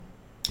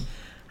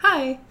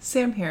Hi,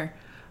 Sam here.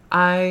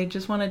 I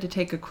just wanted to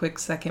take a quick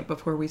second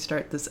before we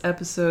start this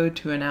episode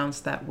to announce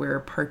that we're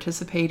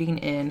participating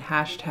in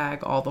hashtag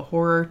All the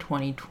Horror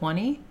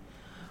 2020.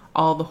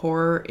 All the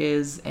Horror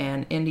is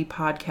an indie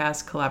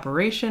podcast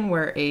collaboration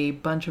where a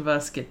bunch of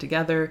us get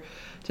together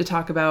to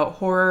talk about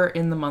horror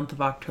in the month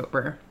of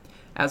October,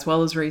 as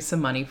well as raise some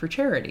money for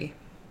charity.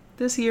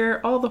 This year,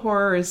 All the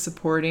Horror is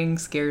supporting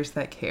Scares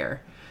That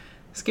Care.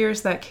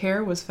 Scares That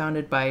Care was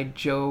founded by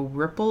Joe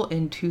Ripple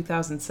in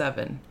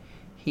 2007.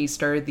 He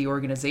started the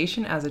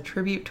organization as a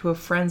tribute to a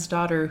friend's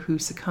daughter who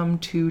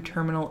succumbed to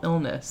terminal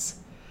illness.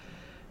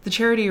 The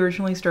charity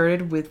originally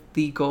started with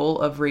the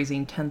goal of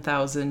raising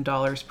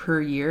 $10,000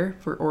 per year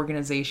for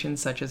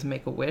organizations such as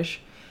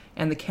Make-A-Wish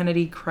and the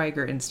Kennedy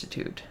Krieger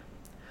Institute.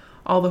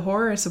 All the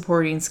Horror is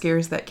supporting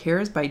Scares That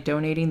Cares by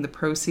donating the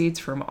proceeds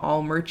from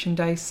all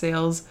merchandise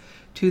sales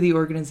to the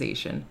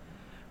organization.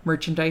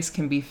 Merchandise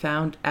can be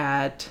found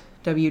at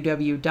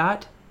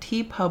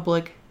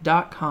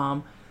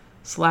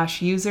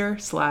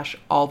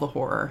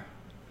www.tpublic.com/user/allthehorror.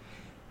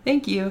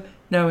 Thank you.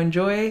 Now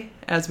enjoy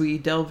as we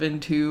delve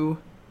into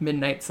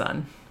Midnight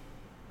Sun.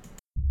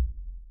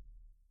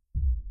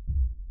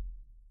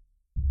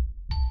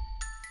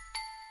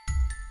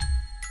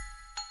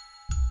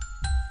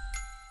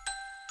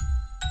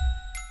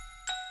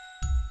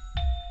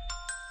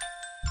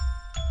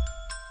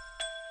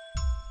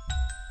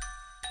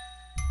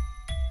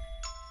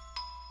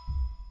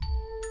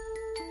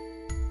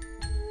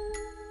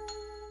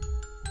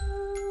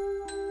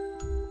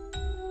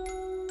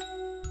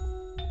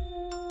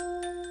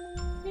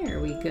 There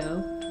we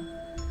go.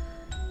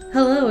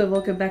 Hello and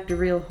welcome back to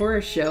Real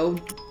Horror Show.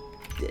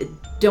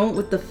 Don't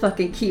with the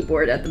fucking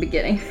keyboard at the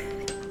beginning.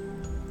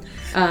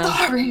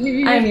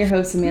 Sorry. I'm your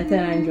host Samantha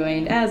and I'm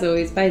joined as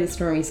always by the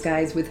Stormy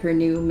Skies with her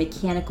new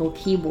mechanical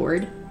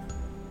keyboard.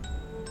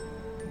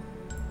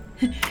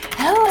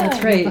 Hello,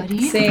 That's right.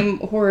 everybody. Same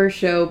horror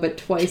show but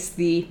twice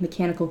the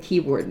mechanical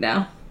keyboard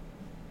now.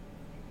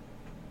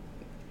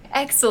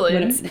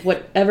 Excellent.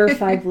 Whatever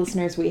 5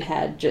 listeners we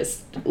had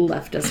just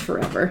left us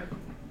forever.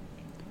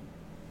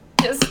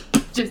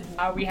 Just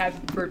now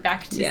we're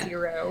back to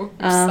zero.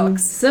 Which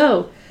sucks.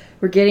 So,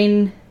 we're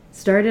getting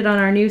started on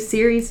our new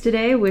series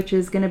today, which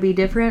is going to be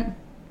different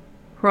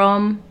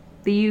from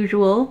the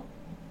usual.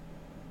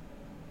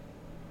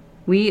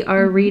 We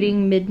are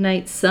reading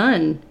Midnight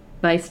Sun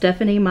by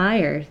Stephanie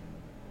Meyer.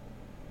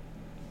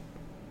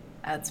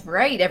 That's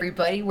right,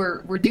 everybody.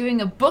 We're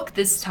doing a book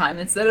this time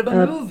instead of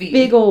a movie.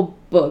 Big old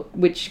book,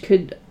 which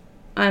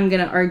I'm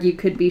going to argue,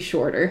 could be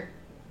shorter.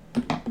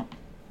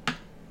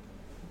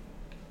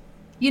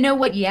 You know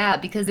what? Yeah,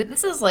 because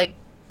this is like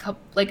a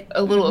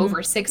little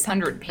over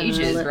 600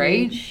 pages, Let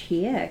right? me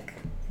check.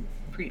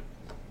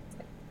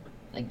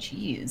 Like,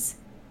 geez.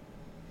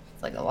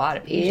 It's like a lot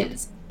of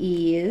pages. It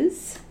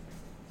is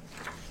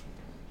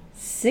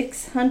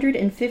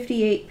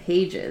 658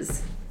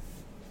 pages.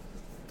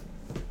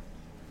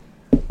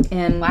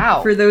 And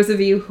wow. For those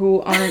of you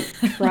who aren't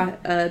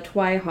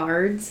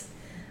twihards,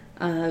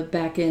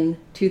 back in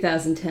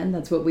 2010,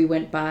 that's what we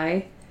went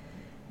by.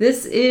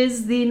 This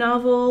is the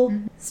novel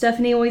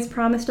Stephanie always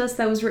promised us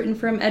that was written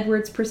from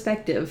Edward's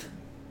perspective.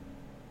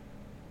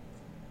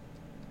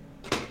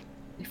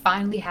 We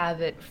finally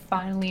have it,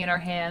 finally in our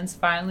hands,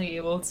 finally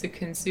able to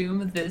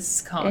consume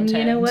this content. And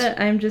you know what?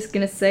 I'm just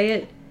going to say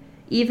it.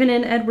 Even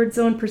in Edward's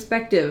own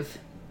perspective,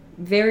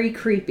 very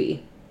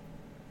creepy.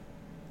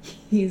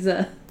 He's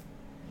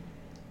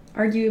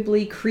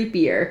arguably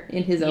creepier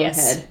in his own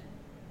head.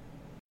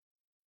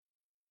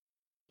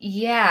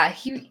 Yeah,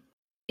 he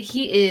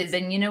is,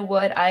 and you know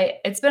what?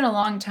 It's been a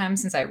long time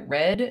since I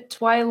read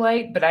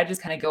Twilight, but I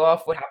just kind of go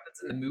off what happens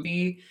in the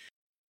movie.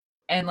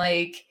 And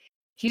like,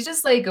 he's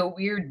just like a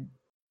weird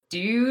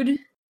dude.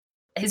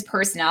 His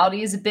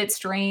personality is a bit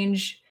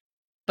strange,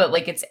 but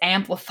like it's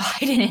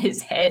amplified in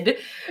his head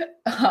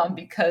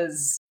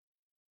because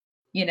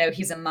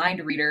he's a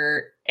mind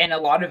reader, and a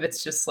lot of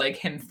it's just like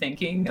him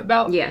thinking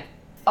about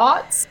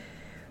thoughts.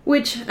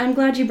 Which I'm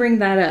glad you bring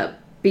that up,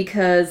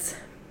 because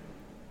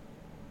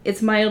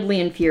it's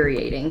mildly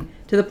infuriating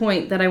to the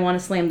point that I want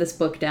to slam this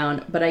book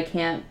down, but I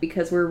can't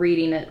because we're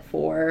reading it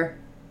for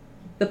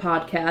the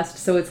podcast,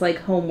 so it's like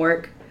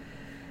homework.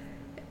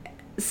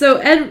 So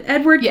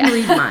Edward can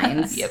read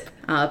minds. Yep.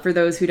 For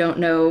those who don't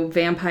know,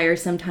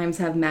 vampires sometimes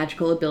have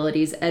magical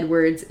abilities.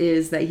 Edward's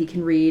is that he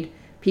can read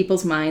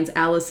people's minds.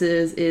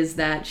 Alice's is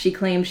that she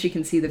claims she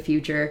can see the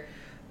future,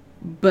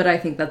 but I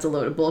think that's a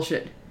load of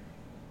bullshit.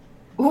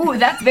 Ooh,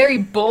 that's very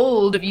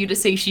bold of you to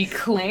say she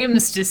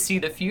claims to see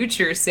the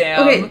future,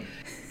 Sam. Okay.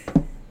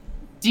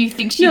 Do you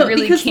think she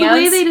really because can't?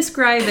 The way they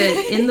describe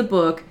it in the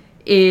book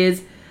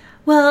is,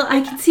 well,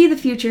 I can see the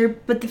future,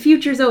 but the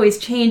future's always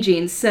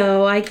changing,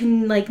 so I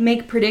can, like,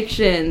 make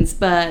predictions,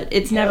 but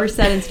it's never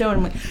set in stone.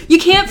 I'm like, you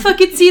can't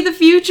fucking see the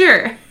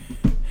future!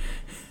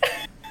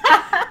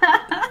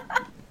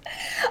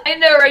 I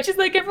know, right? She's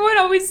like, everyone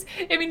always,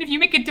 if you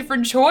make a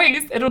different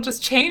choice, it'll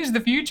just change the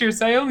future,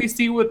 so I only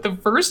see what the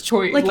first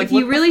choice... Like if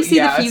you really see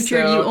the future,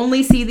 you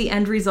only see the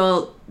end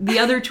result. The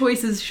other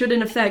choices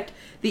shouldn't affect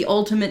the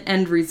ultimate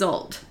end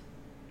result.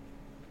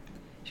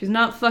 She's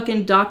not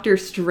fucking Doctor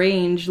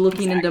Strange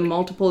looking into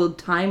multiple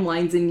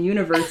timelines and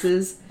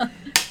universes.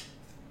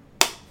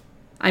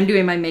 I'm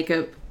doing my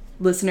makeup,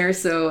 listeners,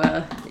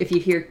 so if you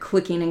hear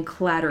clicking and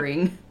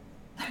clattering,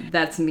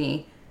 that's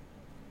me.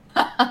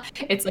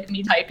 It's like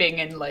me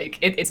typing and like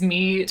it's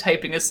me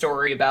typing a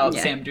story about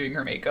Sam doing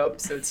her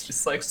makeup, so it's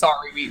just like,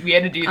 sorry, we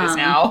had to do this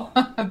now.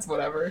 It's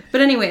whatever.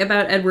 But anyway,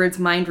 about Edward's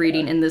mind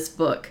reading in this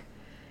book.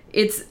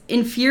 It's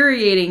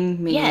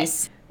infuriating me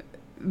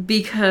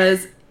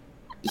because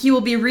he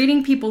will be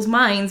reading people's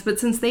minds, but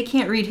since they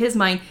can't read his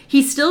mind,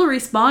 he's still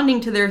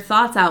responding to their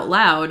thoughts out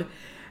loud.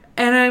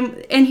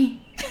 And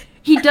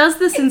he does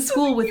this in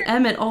school with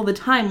Emmett all the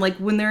time, like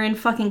when they're in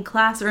fucking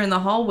class or in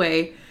the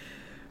hallway.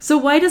 So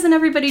why doesn't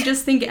everybody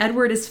just think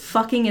Edward is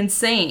fucking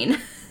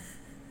insane?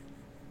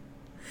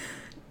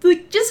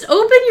 Like, just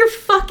open your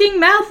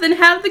fucking mouth and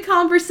have the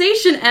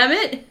conversation,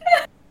 Emmett.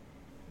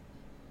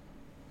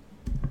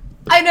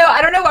 I know,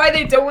 I don't know why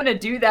they don't want to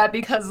do that,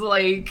 because,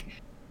 like,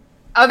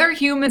 other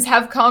humans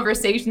have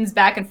conversations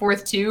back and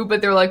forth too, but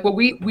they're like, well,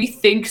 we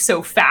think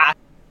so fast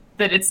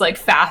that it's like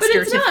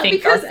faster to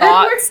think our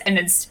thoughts and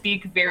then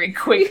speak very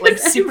quick, like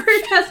super.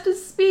 Edward has to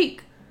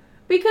speak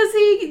because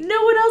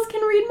no one else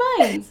can read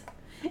minds,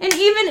 and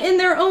even in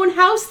their own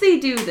house they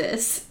do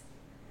this.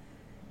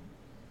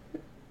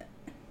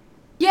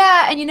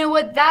 Yeah, and you know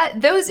what?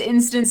 Those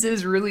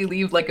instances really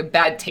leave like a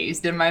bad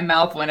taste in my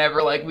mouth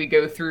whenever like we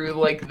go through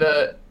like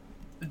the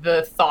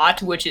thought,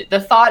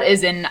 the thought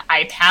is in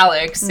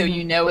italics, so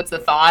you know it's a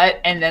thought,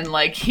 and then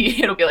like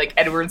it'll be like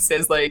Edward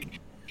says like,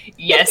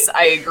 yes,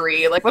 I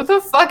agree. Like, what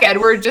the fuck,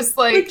 Edward? Just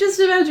like just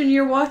imagine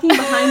you're walking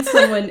behind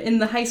someone in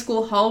the high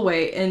school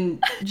hallway,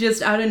 and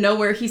just out of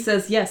nowhere he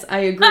says, yes, I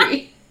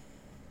agree.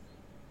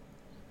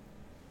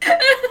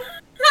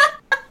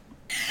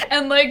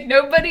 And like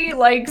nobody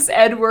likes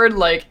Edward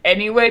like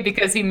anyway,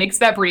 because he makes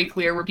that pretty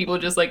clear where people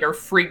just like are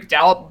freaked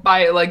out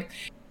by like,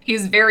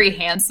 he's very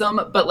handsome,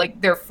 but like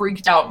they're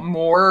freaked out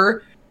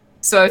more.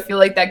 So I feel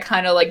like that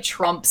kind of like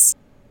trumps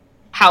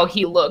how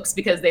he looks,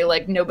 because they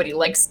like, nobody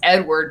likes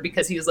Edward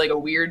because he's like a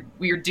weird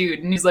dude,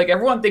 and he's like,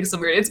 everyone thinks I'm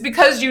weird. It's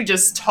because you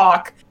just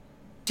talk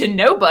to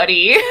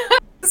nobody,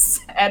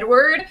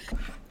 Edward.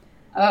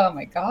 Oh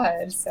my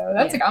god. So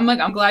that's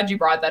I'm glad you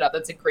brought that up.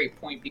 That's a great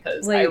point,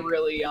 because like, I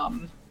really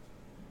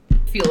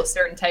feel a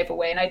certain type of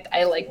way, and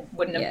I like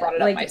wouldn't have brought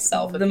it up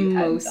myself if the you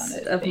most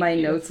hadn't done it. of my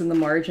notes in the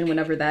margin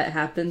whenever that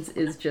happens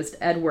is just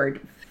Edward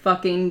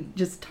fucking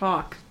just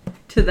talk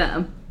to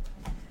them,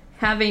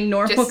 having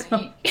normal just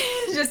talk.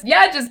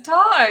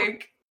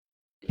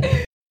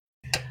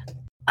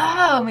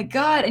 Oh my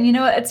god. And you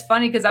know what, it's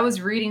funny because I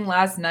was reading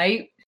last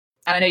night,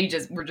 and I know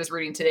we're just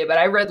reading today, but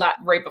I read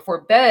right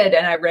before bed,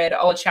 and I read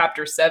all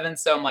chapter 7,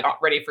 so I'm like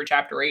ready for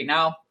chapter 8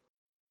 now.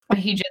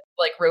 He just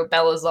like wrote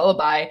Bella's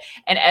lullaby,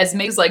 and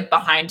Esme's like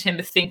behind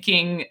him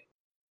thinking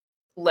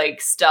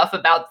like stuff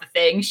about the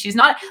thing. She's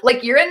not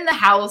like, you're in the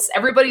house,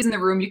 everybody's in the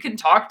room, you can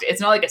talk to, it's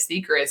not like a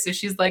secret. So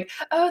she's like,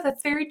 oh,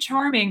 that's very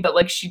charming, but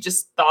like she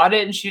just thought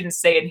it and she didn't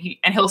say it,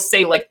 and he'll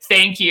say like,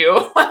 thank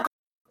you. Like, what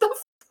the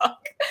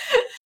fuck?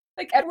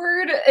 Like,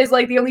 Edward is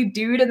like the only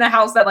dude in the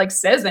house that like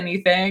says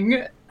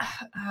anything.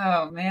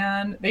 Oh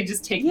man, they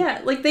just take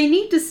like they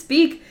need to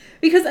speak,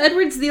 because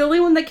Edward's the only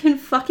one that can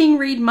fucking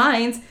read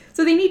minds,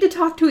 so they need to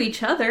talk to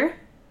each other.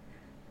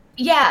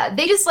 Yeah,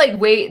 they just like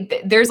wait.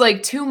 There's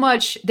like too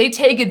much. They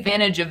take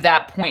advantage of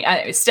that point.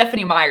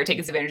 Stephenie Meyer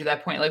takes advantage of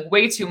that point, like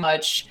way too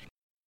much.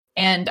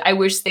 And I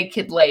wish they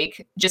could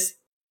like just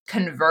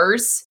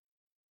converse,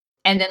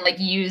 and then like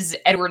use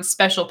Edward's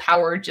special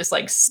power just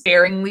like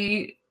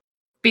sparingly,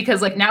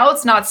 because like now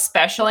it's not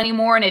special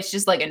anymore, and it's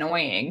just like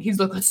annoying. He's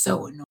like, it's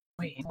so annoying.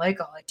 Like,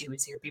 all I do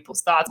is hear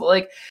people's thoughts. Well,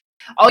 like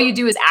all you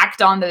do is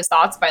act on those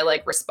thoughts by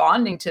like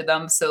responding to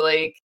them. So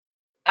like,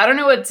 I don't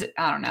know.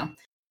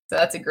 So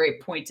that's a great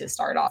point to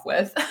start off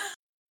with.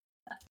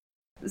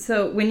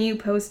 So when you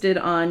posted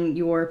on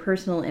your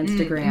personal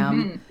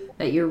Instagram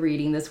that you're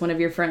reading this, one of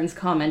your friends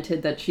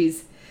commented that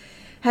she's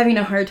having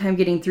a hard time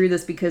getting through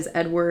this because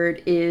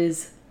Edward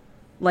is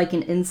like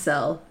an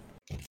incel.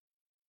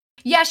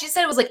 Yeah, she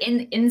said it was like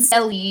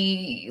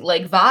incel-y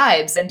like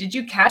vibes. And did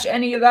you catch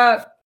any of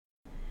that?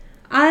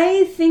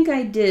 I think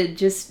I did,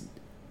 just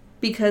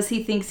because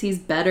he thinks he's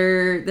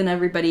better than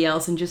everybody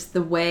else, and just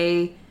the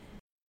way.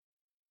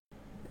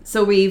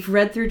 So we've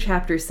read through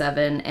chapter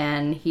 7,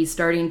 and he's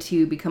starting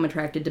to become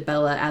attracted to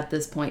Bella at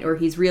this point, or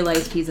he's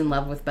realized he's in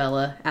love with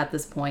Bella at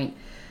this point.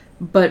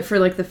 But for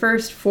like the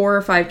first 4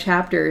 or 5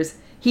 chapters,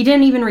 he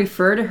didn't even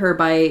refer to her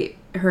by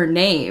her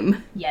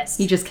name. Yes.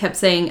 He just kept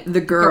saying, the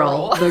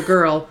girl. The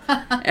girl.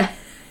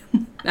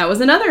 That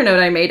was another note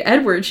I made.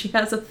 Edward, she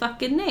has a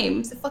fucking name.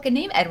 It's a fucking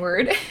name,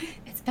 Edward.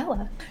 It's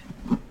Bella.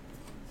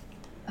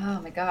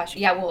 Oh my gosh.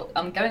 Yeah, well,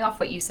 going off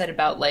what you said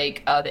about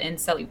like the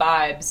incel-y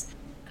vibes,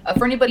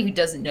 for anybody who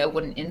doesn't know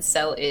what an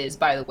incel is,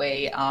 by the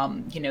way,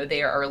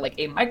 they are like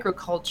a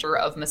microculture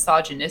of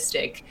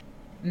misogynistic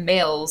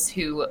males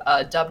who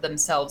dub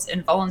themselves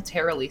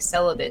involuntarily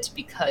celibate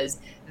because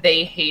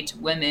they hate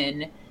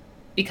women,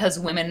 because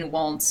women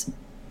won't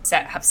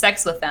have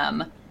sex with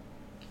them.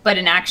 but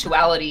in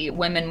actuality,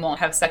 women won't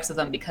have sex with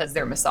them because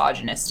they're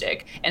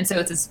misogynistic. And so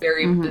it's this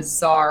very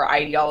bizarre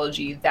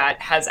ideology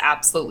that has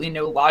absolutely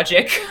no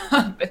logic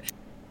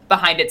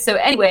behind it. So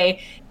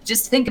anyway,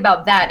 just think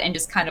about that and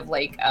just kind of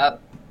like,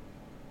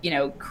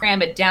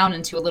 cram it down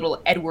into a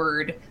little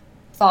Edward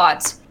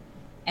thought.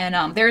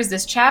 And there's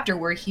this chapter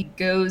where he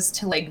goes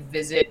to like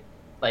visit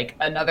like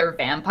another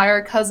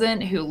vampire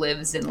cousin who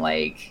lives in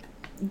like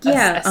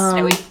a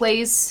snowy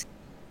place.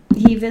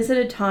 He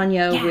visited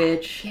Tanya,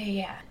 which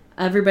yeah.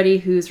 Everybody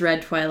who's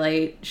read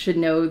Twilight should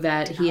know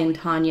that he and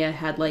Tanya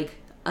had like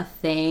a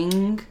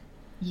thing.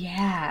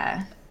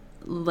 Yeah.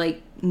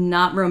 Like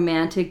not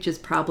romantic,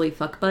 just probably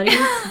fuck buddies.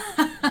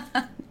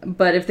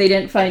 But if they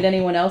didn't find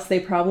anyone else, they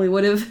probably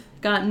would have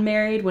gotten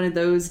married. One of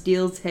those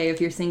deals, hey,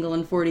 if you're single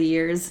in 40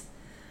 years,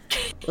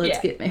 let's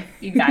get married.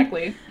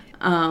 Exactly.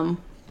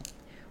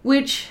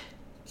 Which,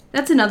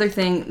 that's another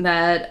thing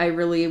that I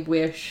really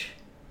wish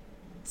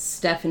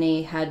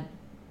Stephanie had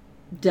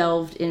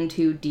delved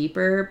into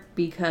deeper,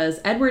 because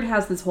Edward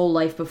has this whole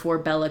life before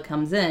Bella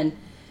comes in,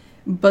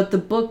 but the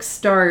book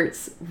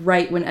starts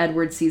right when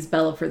Edward sees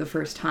Bella for the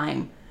first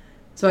time.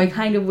 So I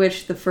kind of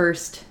wish the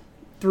first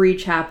 3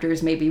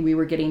 chapters maybe we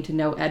were getting to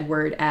know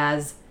Edward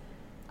as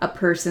a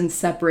person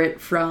separate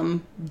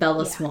from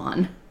Bella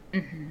Swan.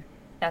 Mm-hmm.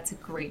 That's a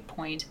great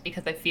point,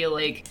 because I feel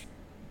like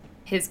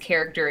his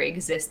character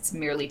exists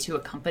merely to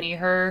accompany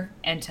her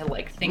and to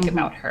like think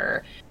about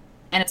her.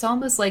 And it's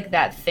almost like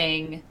that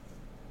thing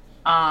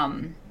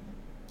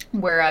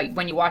where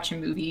when you watch a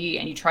movie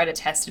and you try to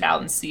test it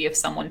out and see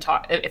if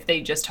if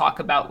they just talk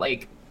about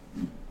like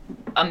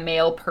a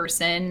male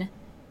person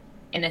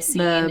in a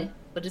scene.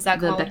 What is that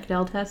called? The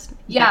Bechdel test?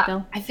 Yeah,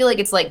 Bechdel? I feel like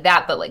it's like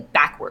that, but like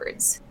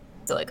backwards.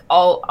 So like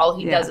all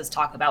he does is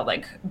talk about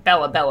like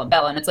Bella,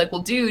 and it's like,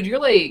 well, dude, you're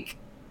like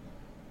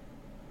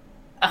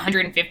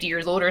 150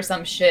 years old or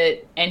some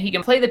shit, and he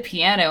can play the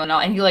piano and all,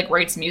 and he like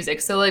writes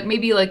music. So like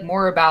maybe like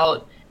more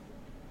about,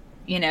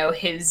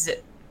 his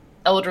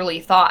elderly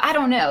thought. I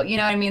don't know. You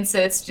know what I mean? So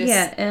it's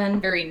just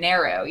very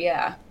narrow.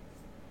 Yeah.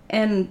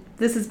 And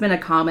this has been a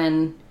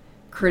common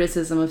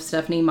criticism of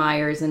Stephenie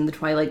Meyers in the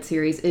Twilight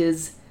series,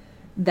 is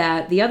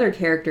that the other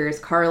characters,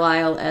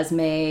 Carlisle,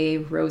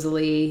 Esme,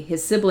 Rosalie,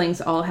 his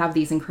siblings, all have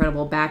these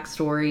incredible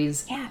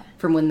backstories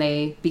from when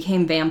they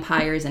became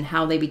vampires and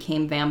how they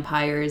became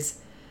vampires.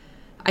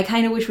 I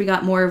kind of wish we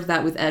got more of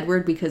that with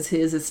Edward, because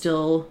his is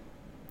still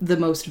the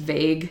most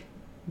vague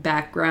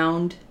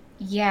background.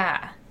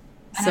 Yeah.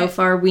 So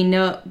far we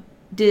know...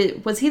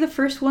 Was he the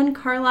first one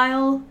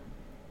Carlisle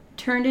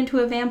turned into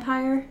a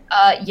vampire?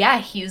 Yeah,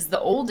 he's the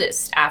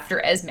oldest after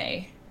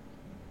Esme.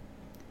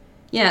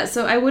 Yeah,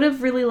 so I would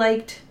have really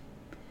liked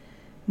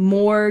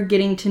more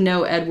getting to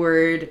know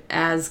Edward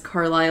as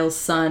Carlisle's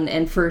son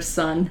and first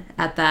son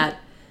at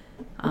that.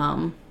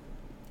 And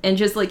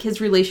just like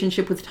his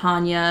relationship with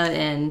Tanya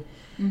and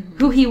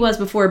who he was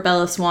before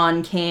Bella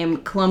Swan came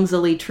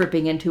clumsily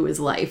tripping into his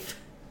life.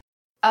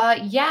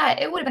 Yeah,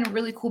 it would have been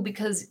really cool,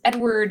 because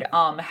Edward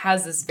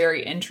has this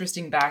very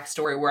interesting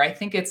backstory where I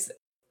think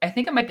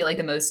it might be like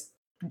the most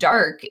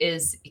dark,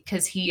 is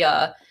because he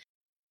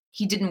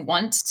didn't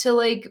want to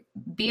like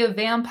be a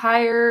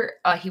vampire.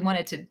 He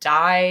wanted to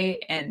die,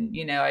 and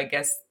I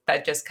guess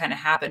that just kind of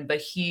happened. But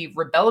he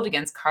rebelled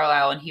against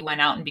Carlisle, and he went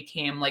out and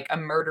became like a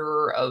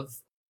murderer of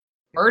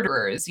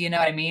murderers. You know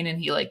what I mean? And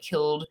he like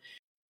killed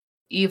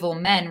evil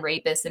men,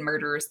 rapists, and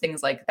murderers,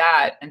 things like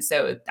that. And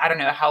so I don't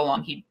know how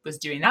long he was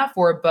doing that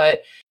for,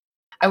 but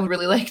I would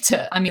really like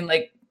to. I mean,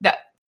 like that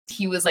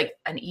he was like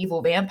an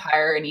evil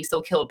vampire, and he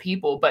still killed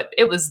people, but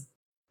it was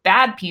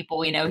bad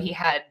people. He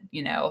had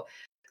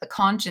a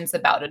conscience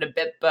about it a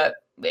bit, but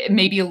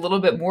maybe a little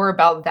bit more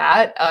about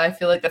that. I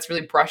feel like that's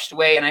really brushed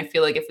away, and I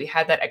feel like if we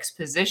had that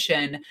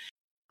exposition,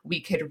 we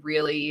could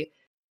really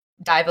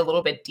dive a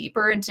little bit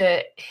deeper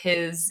into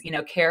his,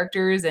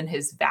 characters and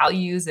his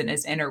values and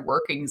his inner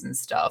workings and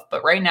stuff.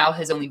 But right now,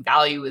 his only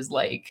value is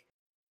like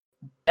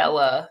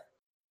Bella.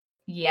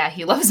 Yeah,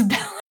 he loves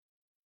Bella.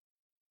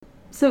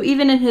 So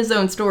even in his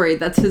own story,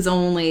 that's his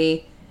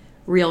only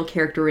real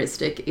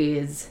characteristic,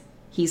 is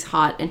he's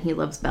hot and he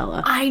loves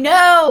Bella. I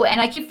know,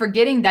 and I keep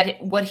forgetting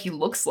what he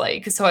looks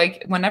like. So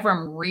whenever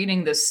I'm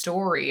reading this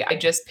story, I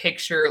just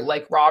picture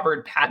like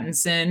Robert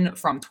Pattinson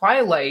from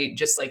Twilight,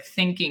 just like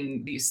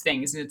thinking these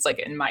things, and it's like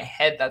in my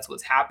head that's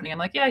what's happening. I'm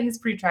like, yeah, he's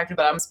pretty attractive,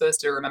 but I'm supposed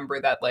to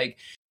remember that like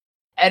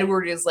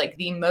Edward is like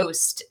the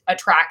most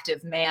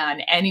attractive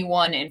man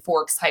anyone in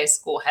Forks High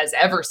School has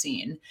ever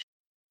seen.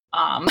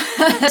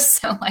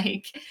 So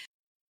like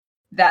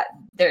that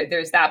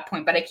there's that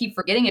point, but I keep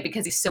forgetting it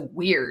because he's so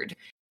weird.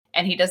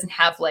 And he doesn't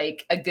have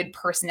like a good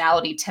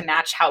personality to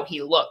match how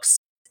he looks,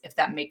 if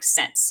that makes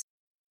sense.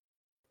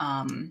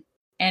 And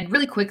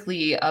really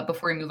quickly,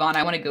 before we move on,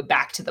 I want to go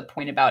back to the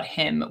point about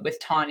him with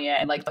Tanya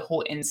and like the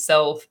whole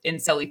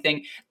incel-y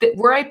thing. That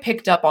where I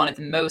picked up on it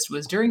the most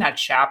was during that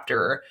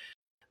chapter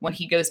when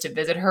he goes to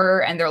visit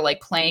her and they're like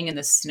playing in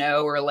the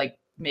snow or like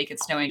making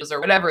snow angels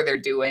or whatever they're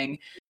doing.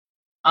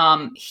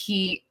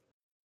 He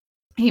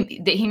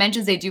he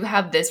mentions they do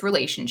have this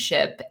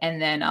relationship,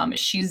 and then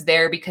she's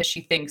there because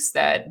she thinks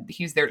that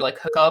he's there to like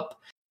hook up,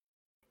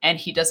 and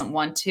he doesn't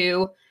want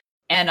to.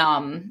 And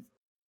I'm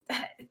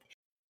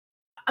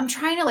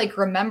trying to like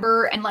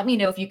remember, and let me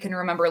know if you can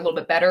remember a little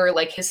bit better,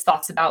 like his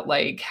thoughts about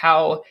like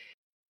how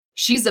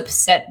she's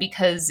upset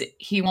because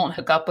he won't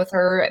hook up with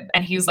her,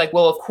 and he's like,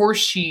 well, of course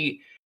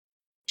she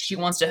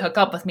wants to hook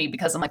up with me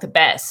because I'm like the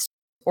best,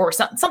 or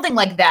something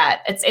like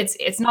that.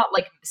 It's not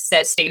like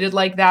stated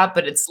like that,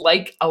 but it's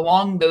like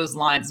along those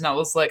lines. And I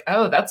was like,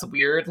 oh, that's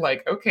weird.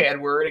 Like, okay,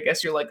 Edward, I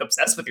guess you're like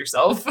obsessed with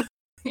yourself,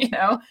 you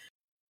know?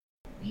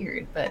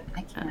 Weird, but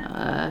I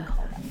can't.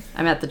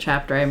 I'm at the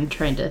chapter. I'm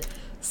trying to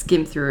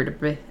skim through it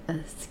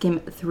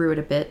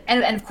a bit.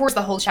 And of course,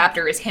 the whole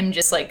chapter is him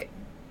just like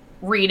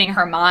reading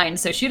her mind,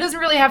 so she doesn't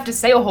really have to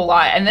say a whole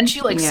lot, and then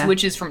she like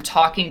switches from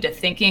talking to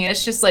thinking.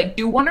 It's just like,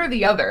 do one or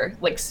the other,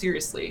 like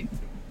seriously.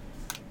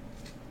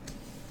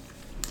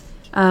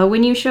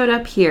 When you showed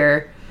up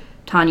here,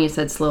 Tanya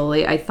said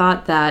slowly, I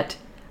thought that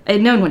I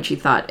had known what she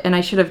thought, and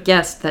I should have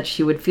guessed that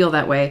she would feel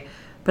that way,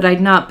 but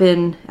I'd not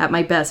been at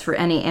my best for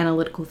any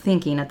analytical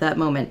thinking at that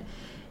moment.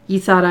 You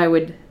thought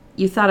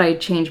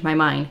I'd change my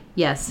mind.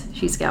 Yes,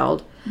 she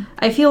scowled.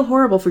 I feel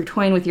horrible for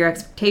toying with your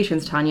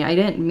expectations, Tanya. I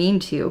didn't mean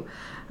to.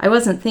 I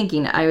wasn't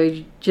thinking.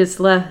 I just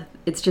left.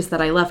 It's just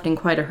that I left in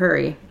quite a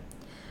hurry.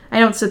 I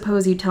don't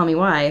suppose you'd tell me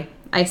why.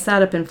 I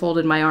sat up and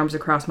folded my arms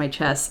across my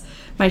chest,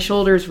 my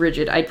shoulders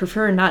rigid. I'd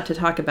prefer not to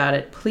talk about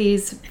it.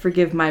 Please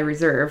forgive my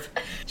reserve.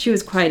 She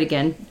was quiet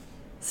again,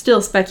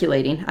 still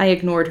speculating. I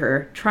ignored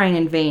her, trying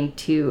in vain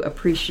to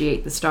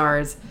appreciate the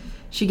stars.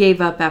 She gave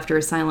up after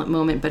a silent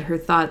moment, but her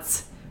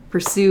thoughts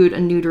pursued a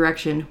new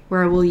direction.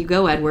 Where will you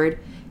go, Edward,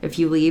 if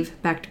you leave?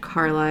 Back to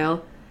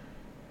Carlisle?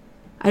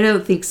 I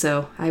don't think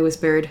so, I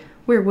whispered.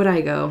 Where would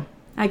I go?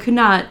 I could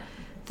not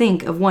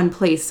think of one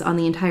place on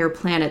the entire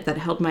planet that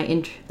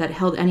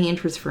held any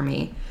interest for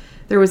me.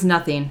 There was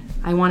nothing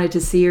I wanted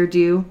to see or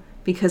do,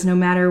 because no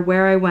matter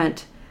where I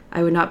went,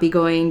 I would not be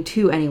going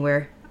to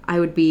anywhere. I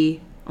would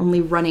be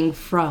only running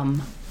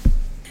from.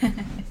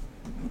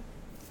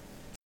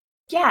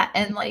 Yeah,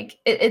 and like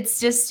it's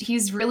just,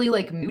 he's really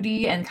like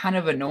moody and kind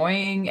of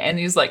annoying, and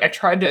he's like, I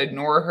tried to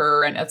ignore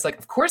her, and it's like,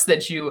 of course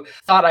that you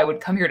thought I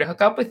would come here to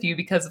hook up with you,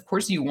 because of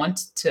course you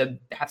want to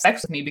have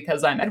sex with me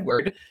because I'm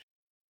Edward,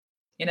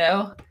 you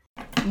know?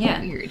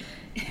 Yeah. Weird.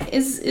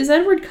 Is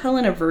Edward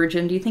Cullen a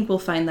virgin? Do you think we'll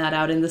find that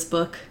out in this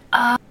book?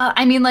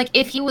 I mean, like,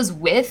 if he was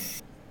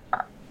with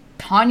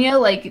Tanya,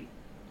 like,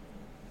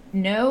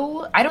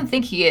 no, I don't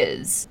think he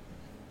is.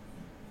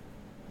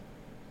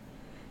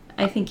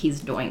 I think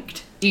he's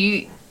doinked.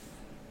 He's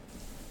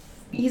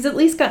at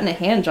least gotten a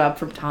hand job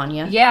from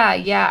Tanya.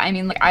 Yeah. I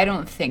mean, like, I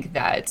don't think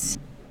that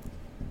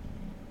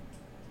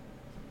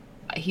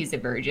he's a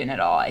virgin at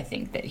all. I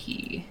think that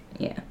he...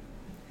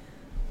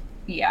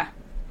 Yeah.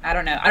 I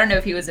don't know. I don't know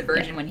if he was a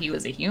virgin when he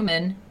was a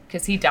human,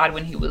 because he died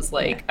when he was,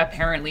 like,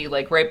 apparently,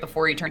 like, right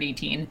before he turned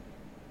 18.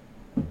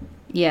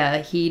 Yeah,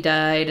 he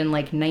died in,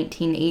 like,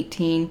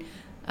 1918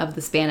 of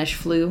the Spanish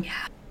flu.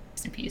 Yeah.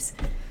 Rest in peace.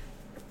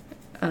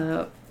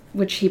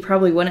 Which he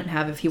probably wouldn't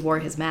have if he wore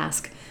his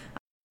mask.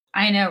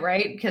 I know,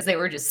 right? Because they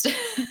were just...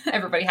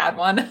 everybody had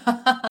one.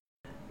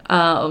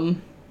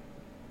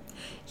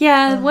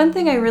 Yeah, one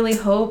thing I really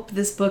hope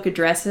this book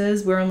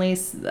addresses, we're only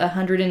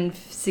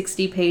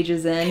 160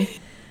 pages in,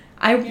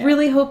 I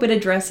really hope it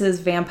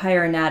addresses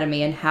vampire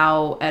anatomy and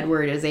how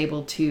Edward is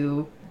able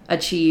to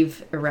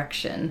achieve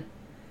erection.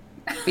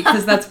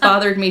 Because that's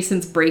bothered me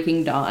since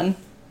Breaking Dawn.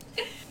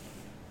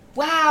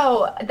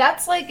 Wow,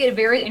 that's like a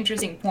very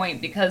interesting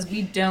point, because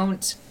we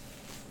don't...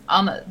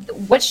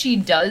 what she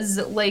does,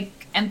 like,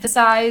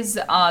 emphasize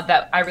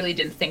that I really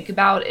didn't think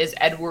about is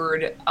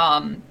Edward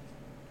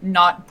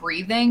not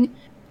breathing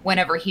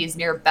whenever he's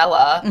near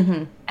Bella.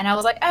 Mm-hmm. And I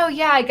was like, oh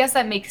yeah, I guess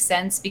that makes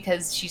sense,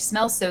 because she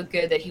smells so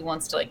good that he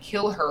wants to like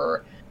kill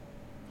her.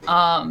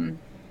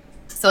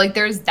 So like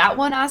there's that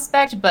one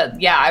aspect,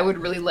 but yeah, I would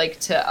really like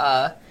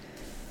to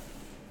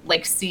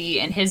like see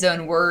in his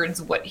own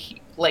words what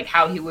he, like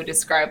how he would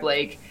describe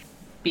like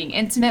being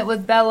intimate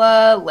with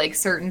Bella, like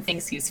certain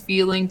things he's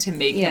feeling to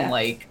make him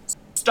like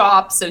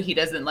stop so he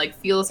doesn't like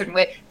feel a certain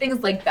way,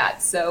 things like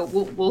that. So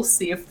we'll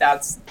see if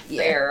that's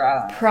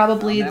there.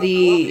 Probably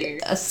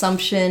the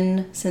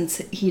assumption, since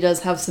he does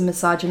have some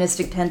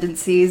misogynistic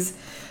tendencies,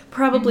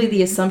 probably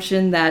the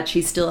assumption that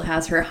she still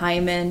has her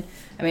hymen.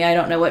 I mean, I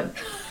don't know what...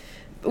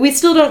 We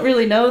still don't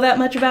really know that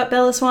much about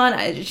Bella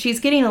Swan. She's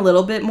getting a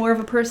little bit more of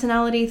a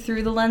personality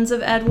through the lens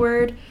of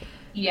Edward.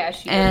 Yeah,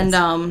 she is.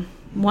 And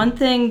one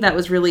thing that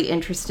was really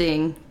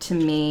interesting to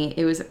me,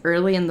 it was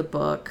early in the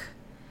book,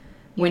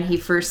 when he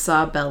first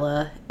saw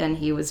Bella and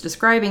he was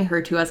describing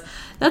her to us.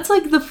 That's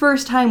like the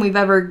first time we've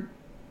ever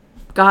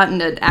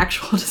gotten an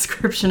actual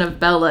description of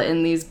Bella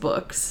in these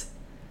books.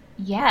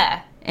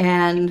 Yeah.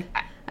 And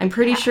I'm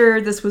pretty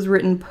sure this was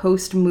written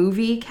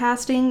post-movie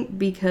casting,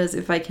 because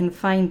if I can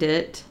find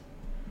it,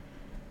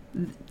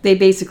 they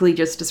basically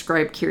just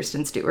described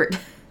Kirsten Stewart.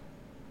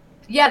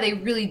 Yeah, they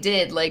really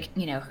did. Like,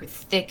 you know, her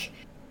thick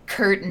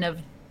curtain of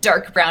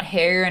dark brown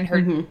hair and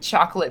her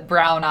chocolate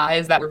brown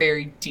eyes that were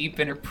very deep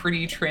and her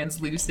pretty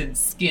translucent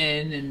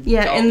skin.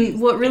 And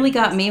what really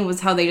got me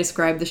was how they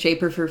described the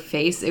shape of her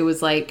face. It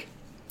was like,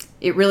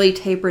 it really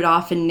tapered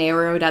off and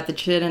narrowed at the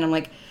chin, and I'm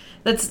like,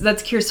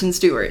 that's Kirsten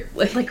Stewart.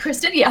 Like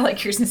Kristen, yeah, like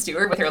Kirsten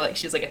Stewart with her, like,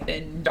 she's like a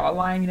thin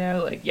jawline, you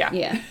know, like, yeah.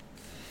 Yeah.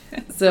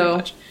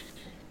 So,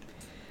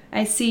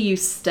 I see you,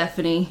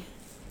 Stephanie.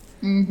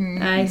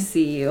 I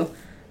see you.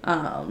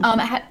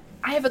 I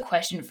have a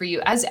question for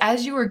you.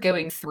 As you were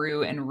going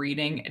through and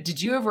reading,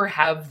 did you ever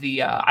have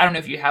the, I don't know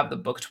if you have the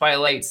book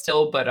Twilight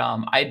still, but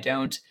I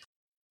don't.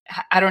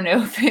 I don't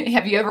know.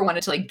 Have you ever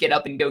wanted to like get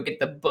up and go get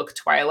the book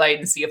Twilight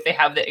and see if they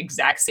have the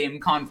exact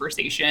same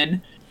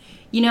conversation?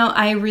 You know,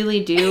 I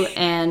really do.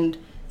 And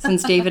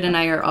since David and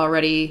I are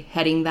already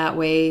heading that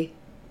way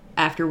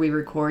after we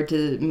record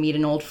to meet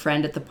an old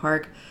friend at the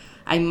park,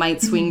 I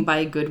might swing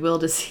by Goodwill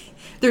to see.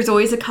 There's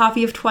always a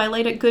copy of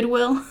Twilight at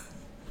Goodwill.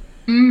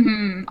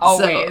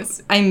 Always.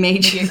 So I may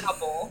Maybe a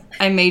couple.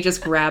 I may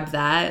just grab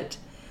that.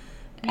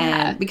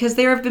 Yeah. And because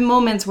there have been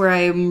moments where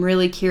I'm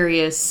really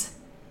curious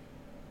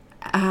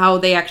how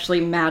they actually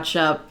match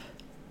up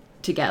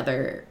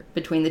together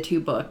between the two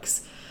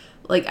books.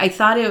 Like, I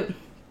thought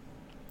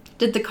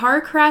did the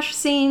car crash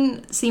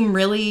scene seem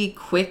really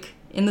quick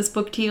in this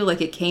book to you?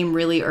 Like, it came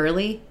really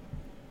early?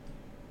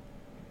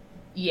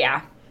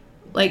 Yeah.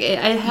 Like, it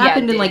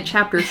happened in, like,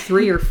 chapter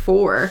 3 or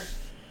 4.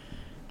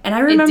 And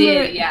I remember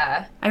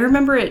I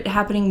remember it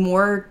happening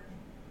more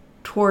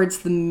towards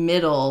the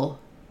middle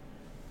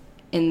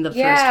in the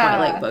first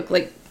Twilight book.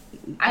 Like,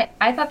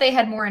 I thought they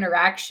had more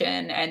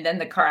interaction and then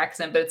the car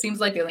accident, but it seems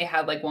like they only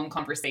had like one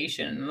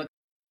conversation and the car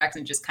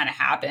accident just kind of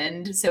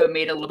happened, so it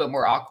made it a little bit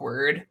more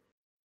awkward.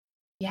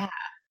 Yeah.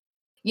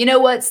 You know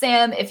what,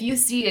 Sam? If you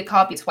see a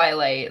copy of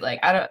Twilight, like,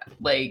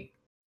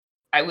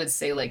 I would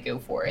say, like, go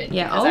for it.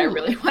 Yeah, because I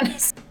really want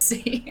to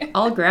see.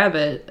 I'll grab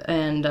it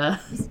and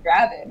just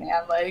grab it,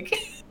 man. Like,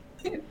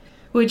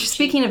 which,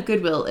 speaking of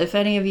Goodwill, if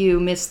any of you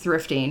miss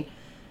thrifting,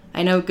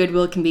 I know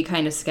Goodwill can be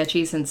kind of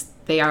sketchy since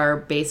they are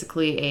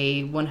basically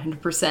a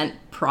 100%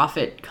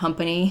 profit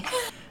company.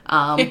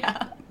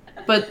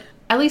 But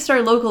at least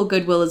our local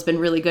Goodwill has been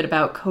really good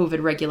about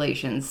COVID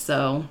regulations,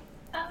 so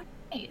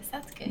nice,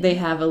 that's good. They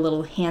have a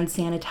little hand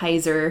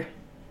sanitizer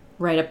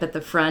right up at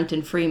the front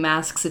and free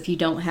masks if you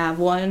don't have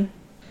one.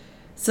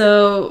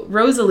 So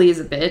Rosalie's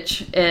a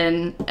bitch,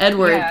 and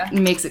Edward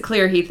makes it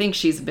clear he thinks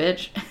she's a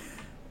bitch.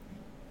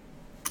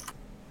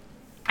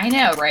 I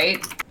know,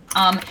 right?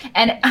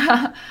 And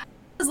I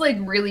was like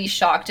really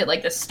shocked at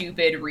like the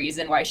stupid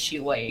reason why she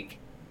like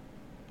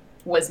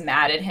was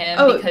mad at him.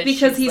 Oh,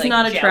 because he's like,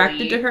 not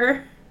attracted to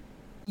her?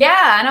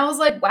 Yeah, and I was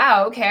like,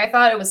 wow, okay, I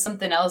thought it was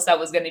something else that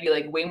was going to be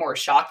like way more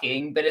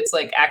shocking, but it's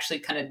like actually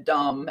kind of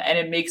dumb, and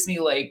it makes me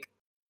like,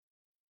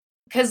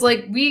 because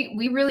like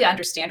we really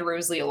understand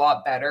Rosalie a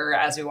lot better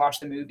as we watch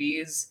the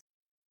movies,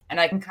 and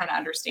I can kind of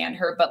understand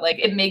her, but like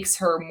it makes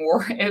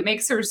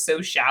her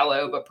so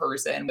shallow of a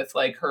person with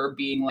like her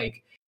being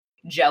like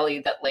jelly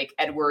that like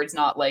Edward's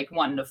not like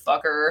wanting to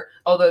fuck her,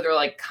 although they're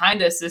like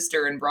kind of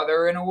sister and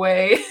brother in a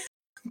way.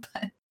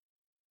 But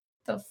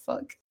the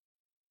fuck.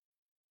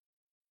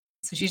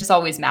 So she's just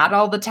always mad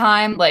all the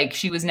time. Like,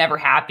 she was never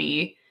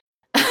happy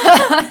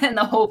in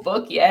the whole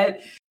book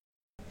yet.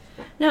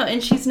 No,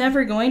 and she's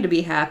never going to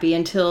be happy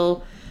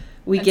until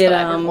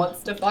Edward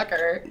wants to fuck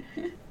her.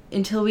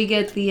 Until we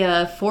get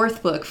the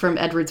fourth book from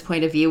Edward's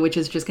point of view, which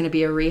is just going to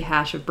be a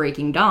rehash of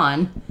Breaking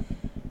Dawn.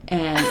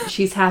 And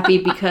she's happy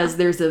because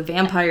there's a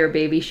vampire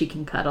baby she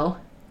can cuddle.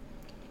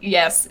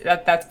 Yes,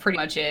 that's pretty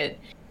much it.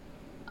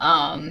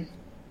 Also,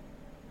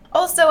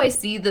 I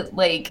see that,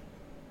 like,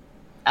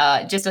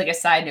 just like a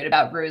side note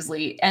about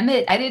Rosalie,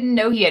 Emmett, I didn't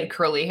know he had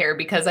curly hair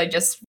because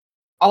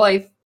all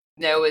I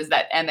know is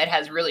that Emmett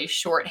has really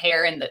short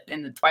hair in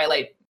the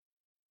Twilight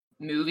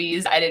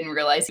movies. I didn't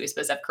realize he was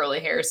supposed to have curly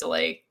hair, so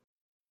like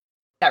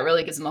that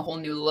really gives him a whole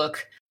new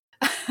look.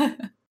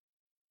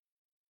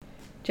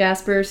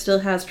 Jasper still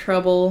has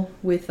trouble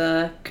with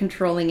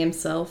controlling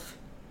himself,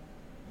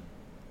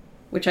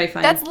 which I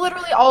find... That's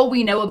literally all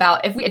we know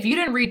about. If you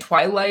didn't read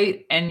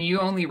Twilight and you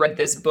only read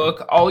this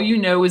book, all you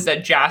know is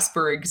that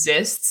Jasper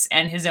exists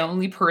and his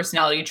only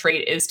personality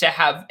trait is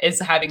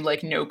having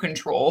like no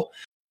control.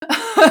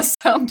 So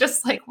I'm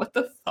just like, what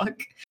the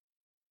fuck?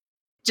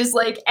 Just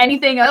like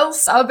anything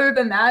else other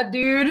than that,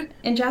 dude?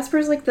 And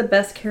Jasper's like the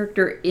best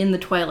character in the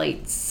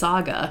Twilight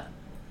saga.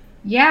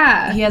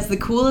 Yeah. He has the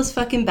coolest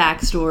fucking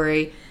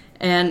backstory,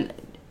 and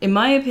in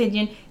my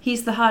opinion,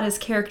 he's the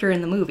hottest character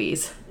in the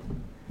movies.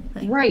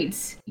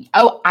 Right.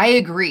 Oh, I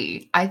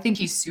agree. I think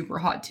he's super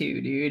hot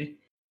too, dude.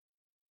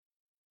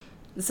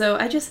 So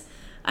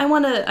I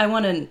want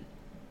a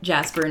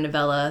Jasper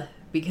novella,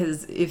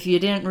 because if you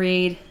didn't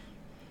read,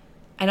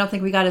 I don't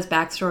think we got his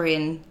backstory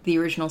in the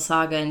original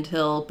saga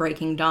until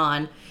Breaking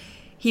Dawn.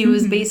 He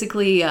was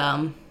basically,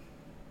 I'll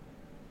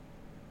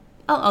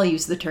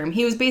use the term,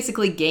 he was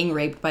basically gang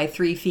raped by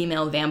 3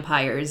 female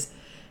vampires.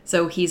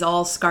 So he's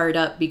all scarred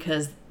up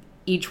because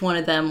each one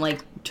of them,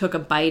 like, took a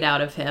bite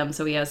out of him,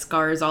 so he has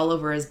scars all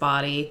over his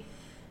body.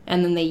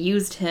 And then they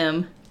used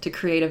him to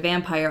create a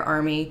vampire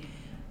army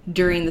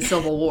during the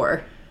Civil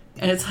War.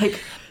 And it's like,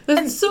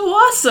 that's so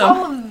awesome.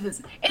 All of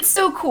this, it's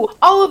so cool.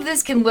 All of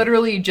this can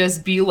literally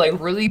just be like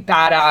really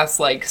badass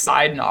like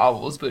side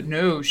novels, but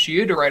no, she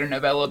had to write a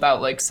novella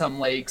about like some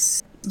like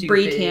stupid...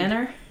 Bree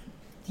Tanner?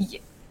 Yeah.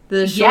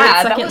 The short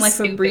second life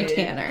of Bree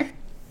Tanner.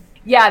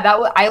 Yeah, that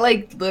was, I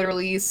like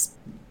literally,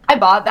 I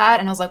bought that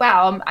and I was like,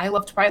 wow, I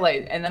love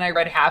Twilight. And then I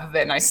read half of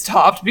it and I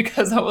stopped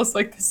because I was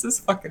like, this is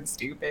fucking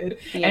stupid.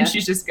 Yeah. And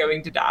she's just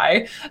going to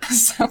die.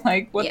 So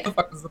like, what the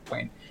fuck is the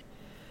point?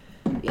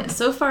 Yeah,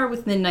 so far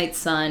with Midnight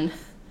Sun,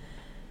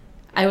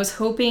 I was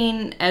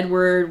hoping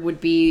Edward would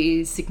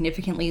be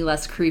significantly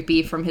less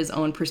creepy from his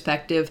own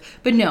perspective.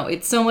 But no,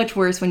 it's so much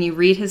worse when you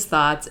read his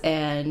thoughts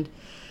and...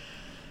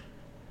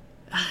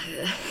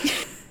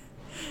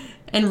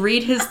 and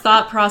read his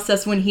thought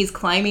process when he's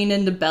climbing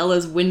into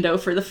Bella's window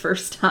for the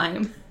first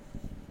time.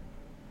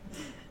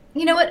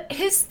 You know what?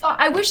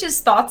 I wish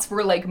his thoughts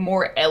were like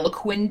more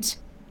eloquent.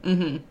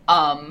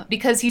 Mm-hmm.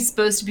 Because he's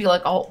supposed to be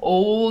like all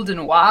old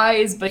and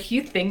wise, but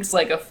he thinks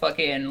like a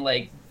fucking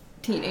like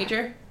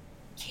teenager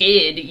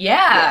kid.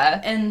 Yeah.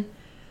 And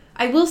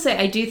I will say,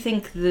 I do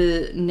think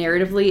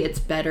narratively it's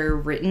better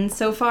written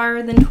so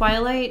far than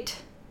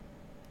Twilight.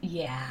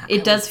 Yeah.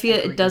 It does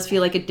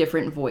feel like a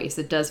different voice.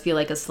 It does feel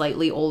like a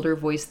slightly older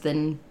voice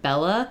than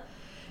Bella.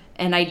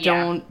 And I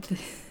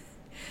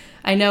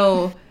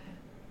know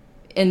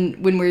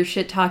when we're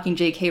shit-talking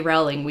J.K.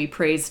 Rowling, we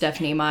praise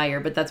Stephenie Meyer,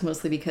 but that's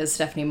mostly because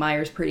Stephenie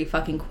Meyer's pretty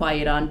fucking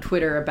quiet on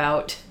Twitter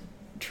about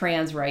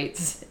trans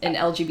rights and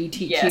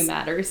LGBTQ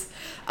matters.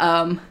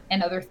 And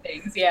other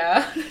things,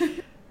 yeah.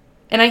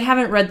 And I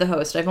haven't read The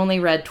Host. I've only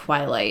read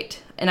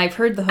Twilight. And I've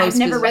heard The Host... I've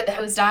never read The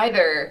Host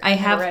either. I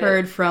have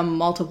heard from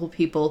multiple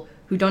people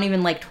who don't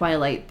even like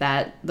Twilight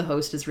that The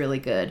Host is really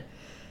good.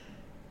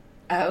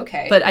 Oh,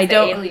 okay. But I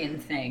don't... The alien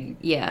thing.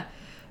 Yeah.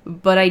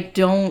 But I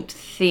don't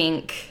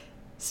think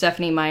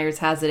Stephenie Meyers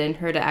has it in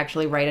her to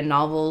actually write a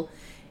novel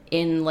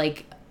in,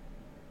 like,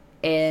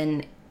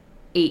 an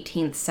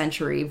 18th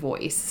century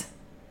voice,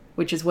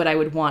 which is what I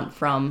would want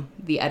from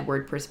the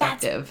Edward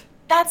perspective.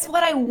 That's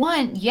what I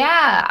want,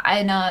 yeah.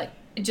 And,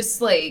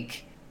 just,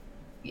 like...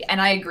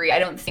 And I agree. I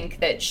don't think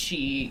that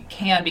she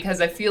can,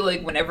 because I feel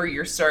like whenever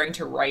you're starting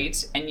to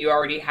write and you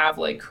already have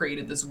like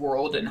created this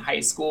world in high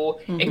school,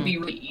 it can be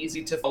really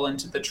easy to fall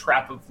into the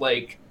trap of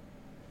like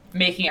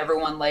making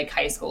everyone like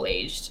high school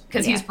aged,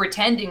 because he's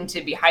pretending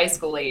to be high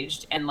school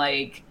aged and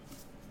like,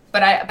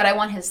 but I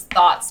want his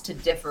thoughts to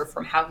differ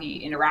from how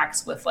he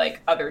interacts with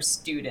like other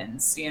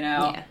students, you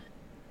know?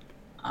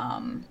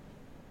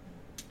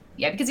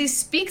 Yeah, because he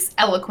speaks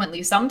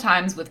eloquently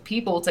sometimes with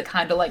people to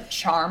kind of, like,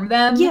 charm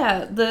them.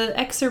 Yeah, the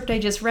excerpt I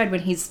just read when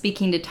he's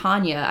speaking to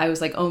Tanya, I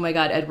was like, oh my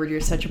god, Edward, you're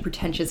such a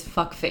pretentious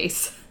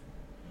fuckface.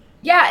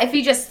 Yeah, if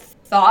he just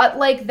thought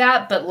like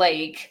that, but,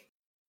 like,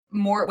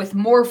 with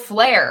more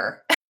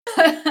flair.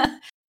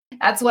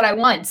 That's what I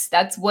want.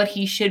 That's what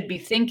he should be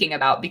thinking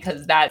about,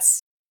 because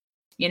that's,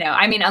 you know,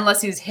 I mean,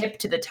 unless he's hip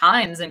to the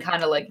times and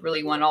kind of like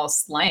really went all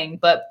slang,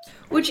 but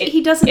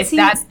he doesn't. If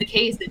that's the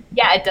case, then,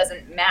 it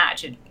doesn't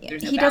match.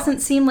 He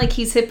doesn't seem like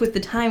he's hip with the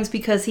times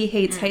because he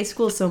hates high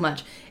school so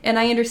much, and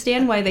I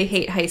understand why they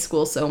hate high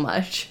school so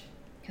much.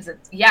 Because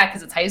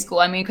it's high school.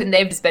 I mean, couldn't they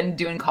have just been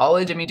doing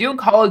college? I mean, doing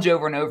college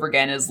over and over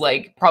again is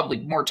like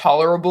probably more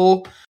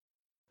tolerable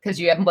because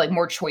you have like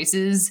more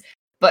choices.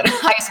 But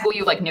high school, you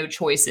have like no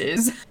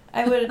choices.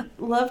 I would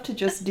love to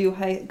just do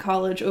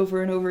college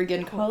over and over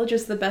again. College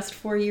is the best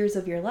 4 years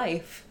of your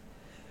life.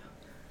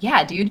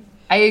 Yeah, dude.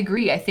 I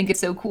agree. I think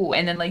it's so cool.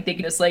 And then like they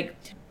can just like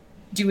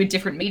do a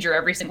different major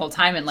every single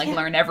time and like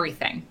learn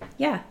everything.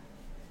 Yeah.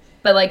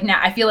 But like now,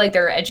 I feel like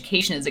their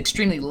education is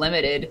extremely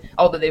limited,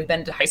 although they've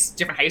been to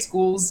different high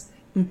schools.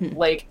 Mm-hmm.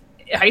 Like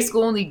high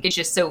school only gets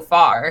you so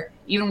far,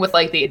 even with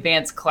like the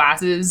advanced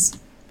classes.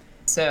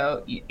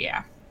 So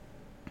yeah.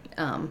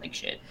 Like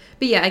shit.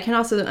 But yeah, I can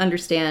also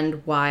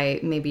understand why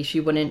maybe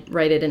she wouldn't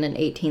write it in an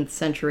 18th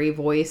century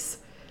voice,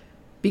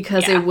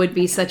 because it would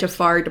be such a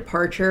far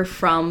departure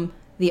from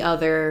the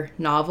other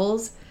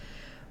novels.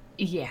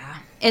 Yeah.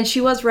 And she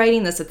was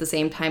writing this at the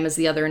same time as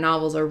the other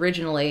novels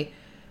originally.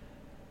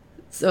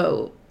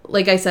 So,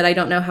 like I said, I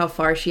don't know how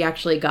far she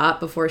actually got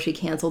before she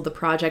canceled the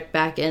project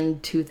back in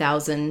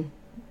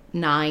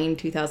 2009,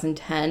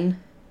 2010.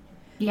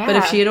 Yeah. But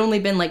if she had only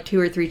been like 2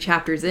 or 3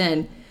 chapters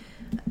in,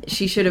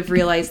 she should have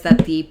realized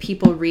that the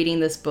people reading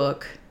this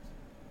book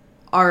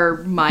are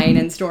mine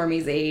and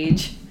Stormy's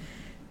age.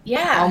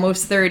 Yeah.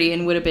 Almost 30,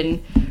 and would have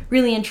been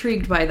really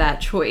intrigued by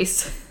that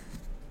choice.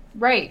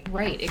 Right,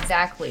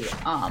 exactly.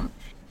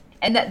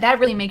 And that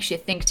really makes you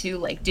think too,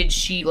 like, did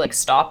she like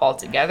stop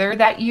altogether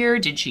that year?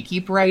 Did she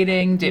keep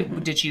writing?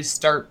 Did she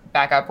start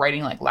back up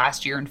writing like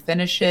last year and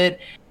finish it?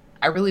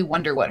 I really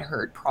wonder what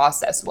her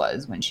process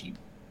was when she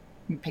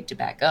picked it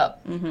back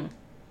up. Mm-hmm.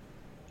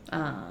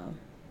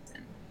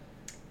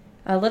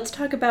 Let's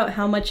talk about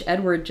how much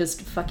Edward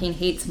just fucking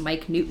hates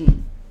Mike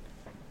Newton.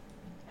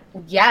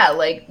 Yeah,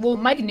 like, well,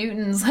 Mike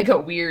Newton's like a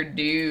weird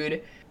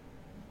dude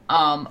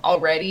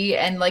already,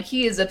 and like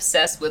he is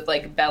obsessed with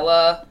like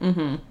Bella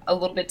a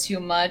little bit too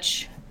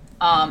much.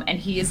 And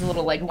he is a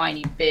little like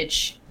whiny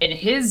bitch in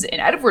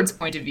Edward's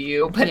point of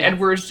view, but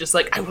Edward's just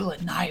like, I will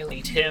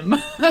annihilate him.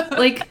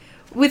 Like,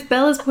 with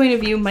Bella's point of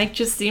view, Mike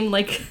just seemed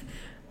like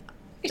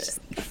he's just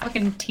a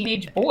fucking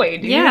teenage boy,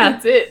 dude. Yeah.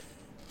 That's it.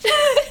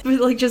 But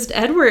like, just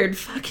Edward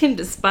fucking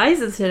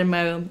despises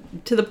him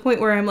to the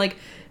point where I'm like,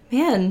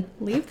 man,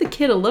 leave the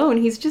kid alone.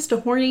 He's just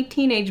a horny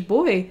teenage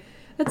boy.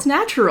 That's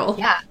natural.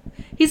 Yeah.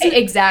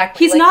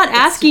 Exactly. He's like, not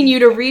asking you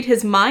to read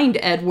his mind,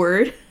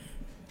 Edward.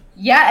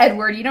 Yeah,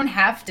 Edward, you don't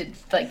have to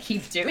like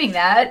keep doing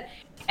that.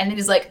 And then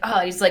he's like,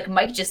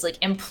 Mike just like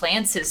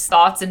implants his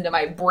thoughts into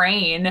my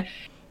brain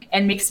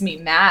and makes me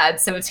mad.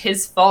 So it's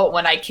his fault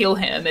when I kill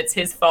him. It's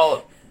his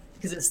fault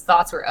because his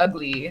thoughts were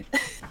ugly.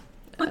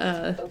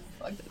 So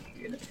fucking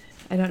weird.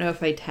 I don't know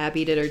if I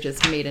tabbied it or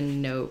just made a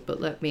note, but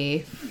let me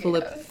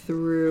flip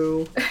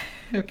through.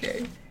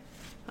 Okay.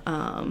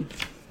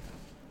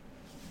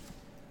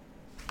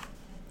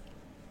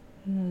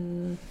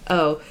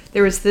 Oh,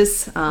 there was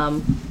this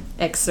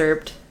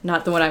excerpt,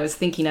 not the one I was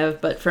thinking of,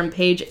 but from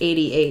page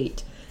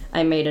 88,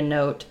 I made a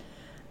note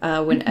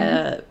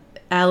when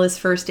Alice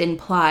first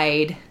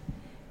implied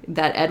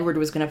that Edward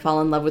was going to fall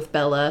in love with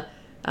Bella.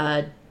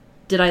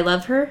 Did I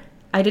love her?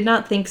 I did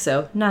not think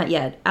so. Not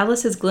yet.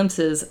 Alice's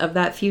glimpses of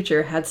that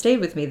future had stayed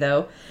with me,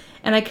 though,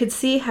 and I could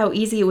see how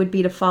easy it would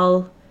be to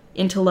fall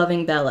into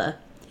loving Bella.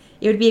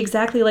 It would be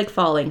exactly like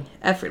falling,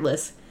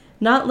 effortless.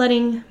 Not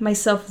letting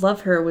myself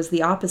love her was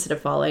the opposite of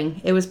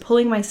falling. It was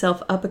pulling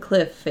myself up a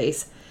cliff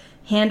face,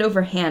 hand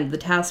over hand, the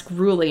task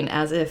ruling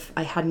as if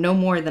I had no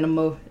more than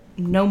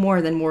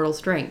mortal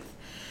strength.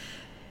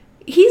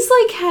 He's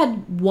like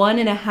had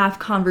 1.5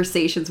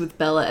 conversations with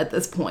Bella at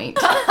this point.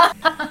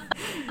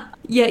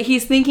 Yet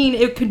he's thinking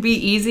it could be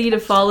easy to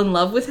fall in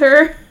love with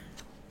her.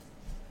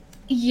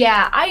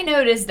 Yeah, I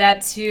noticed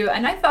that too,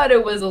 and I thought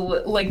it was a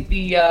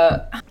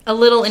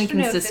little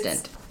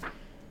inconsistent.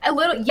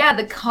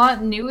 The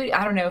continuity,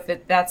 I don't know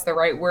if that's the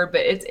right word,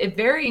 but it's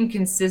very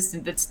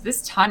inconsistent.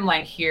 This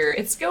timeline here,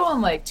 it's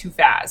going like too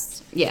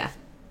fast. Yeah.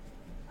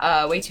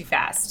 Way too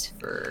fast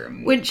for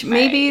me. Which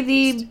maybe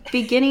the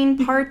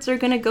beginning parts are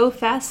going to go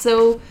fast,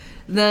 so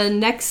the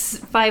next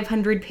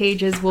 500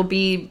 pages will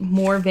be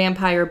more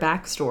vampire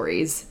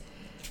backstories.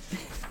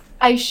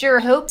 I sure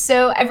hope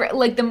so.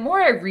 The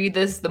more I read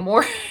this, the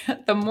more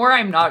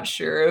I'm not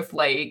sure if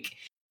like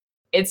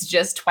it's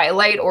just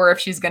Twilight or if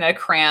she's gonna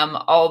cram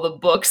all the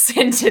books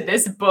into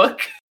this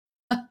book.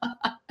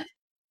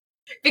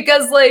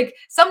 Because like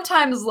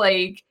sometimes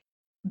like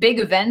big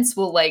events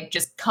will like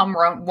just come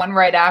one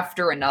right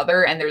after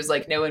another and there's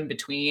like no in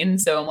between.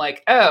 So I'm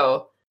like,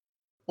 oh,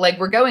 like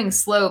we're going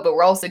slow, but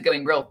we're also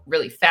going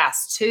really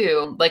fast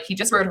too. Like he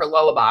just wrote her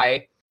lullaby.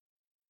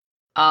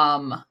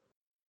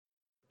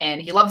 And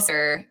he loves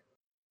her,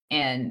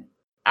 and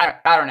I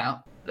don't know.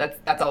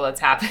 That's all that's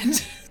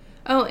happened.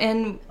 Oh,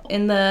 and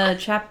in the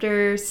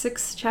chapter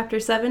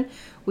 7,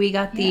 we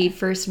got the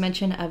first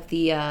mention of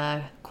the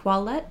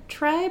Qualet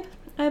tribe,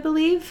 I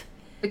believe.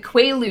 The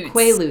Quaaludes.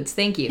 Quaaludes,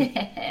 thank you.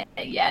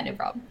 Yeah, no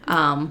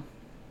problem.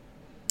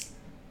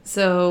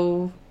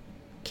 So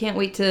can't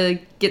wait to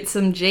get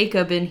some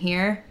Jacob in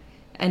here.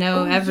 I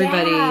know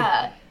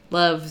everybody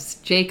loves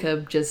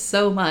Jacob just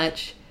so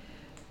much.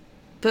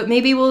 But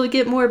maybe we'll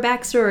get more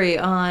backstory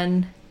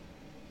on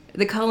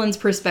the Cullens'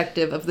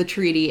 perspective of the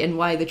treaty and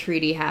why the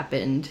treaty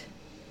happened.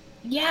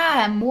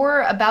 Yeah,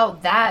 more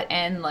about that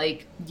and,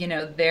 like, you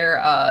know,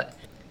 their,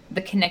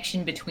 the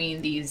connection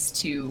between these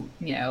two,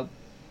 you know,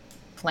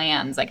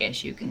 clans, I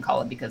guess you can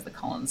call it, because the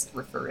Cullens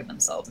refer to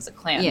themselves as a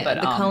clan. Yeah,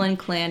 but, the Cullen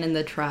clan and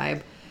the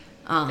tribe.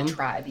 The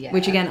tribe, yeah.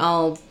 Which, again,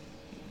 I'll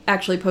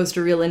actually post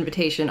a real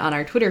invitation on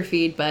our Twitter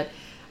feed, but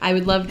I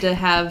would love to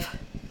have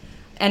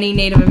any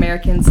Native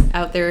Americans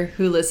out there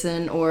who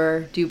listen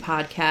or do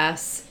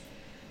podcasts.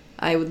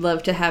 I would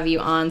love to have you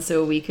on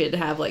so we could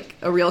have like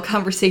a real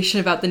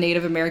conversation about the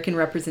Native American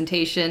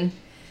representation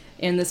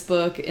in this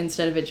book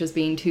instead of it just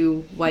being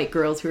two white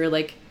girls who are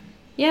like,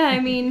 yeah, I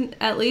mean,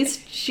 at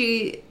least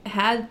she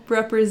had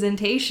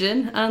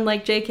representation,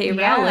 unlike J.K.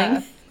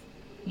 Rowling.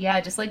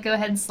 Yeah, just like go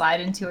ahead and slide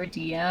into our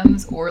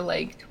DMs or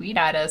like tweet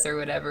at us or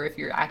whatever. If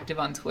you're active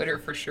on Twitter,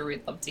 for sure,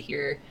 we'd love to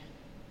hear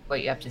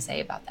what you have to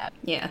say about that.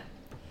 Yeah.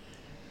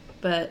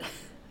 But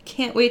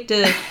can't wait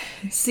to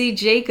see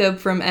Jacob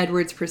from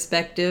Edward's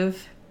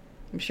perspective.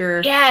 I'm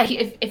sure. Yeah,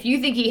 if you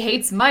think he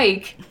hates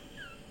Mike,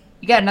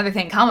 you got another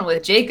thing in common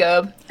with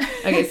Jacob.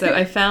 Okay, so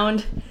I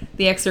found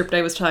the excerpt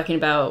I was talking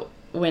about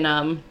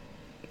when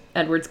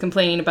Edward's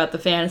complaining about the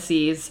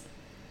fantasies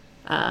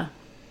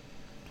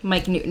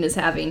Mike Newton is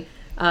having.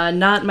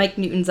 Not Mike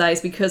Newton's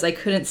eyes, because I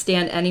couldn't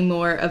stand any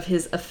more of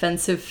his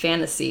offensive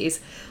fantasies.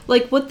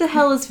 Like, what the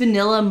hell is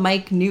vanilla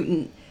Mike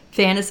Newton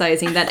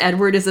fantasizing that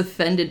Edward is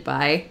offended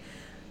by?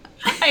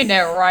 I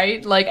know,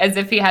 right? Like, as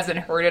if he hasn't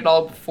heard it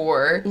all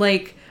before.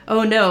 Like,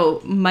 oh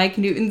no, Mike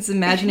Newton's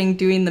imagining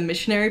doing the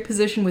missionary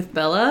position with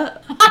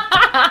Bella?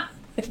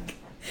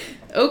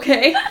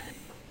 Okay.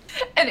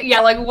 And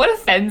yeah, like, what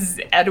offends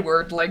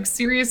Edward? Like,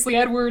 seriously,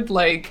 Edward?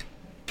 Like,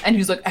 and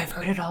he's like, I've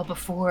heard it all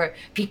before.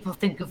 People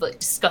think of, like,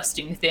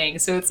 disgusting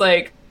things. So it's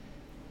like,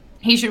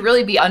 he should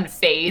really be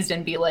unfazed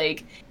and be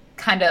like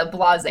kind of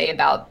blasé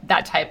about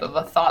that type of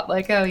a thought.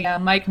 Like, oh yeah,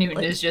 Mike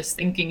Newton is just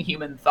thinking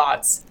human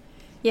thoughts.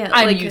 Yeah,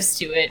 I'm used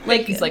to it.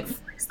 Like he's like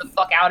freaks the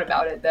fuck out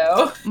about it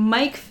though.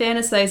 Mike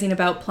fantasizing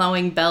about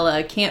plowing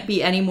Bella can't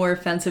be any more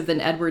offensive than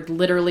Edward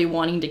literally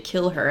wanting to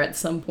kill her at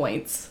some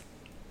points.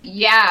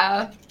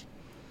 Yeah.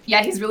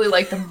 Yeah, he's really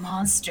like, the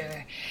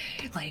monster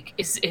like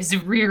is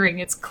rearing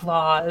its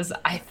claws.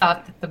 I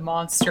thought that the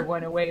monster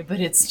went away, but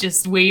it's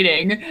just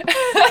waiting.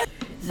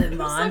 The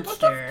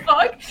monster. Like,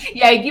 what the fuck?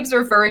 Yeah, he keeps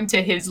referring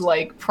to his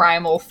like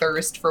primal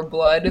thirst for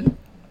blood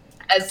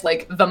as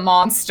like the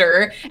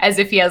monster, as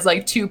if he has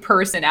like two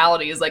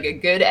personalities, like a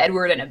good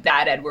Edward and a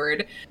bad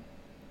Edward.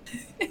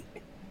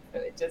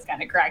 It just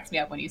kind of cracks me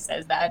up when he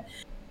says that.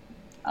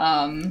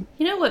 You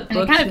know what? And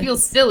it kind of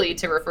feels silly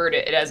to refer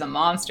to it as a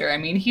monster. I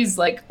mean, he's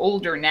like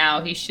older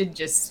now. He should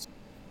just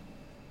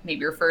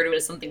maybe refer to it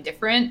as something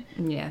different.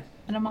 Yeah.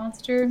 Than a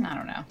monster. I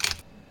don't know.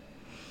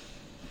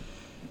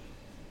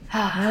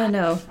 I don't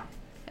know.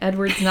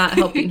 Edward's not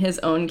helping his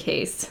own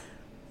case.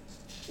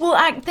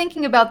 Well,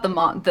 thinking about the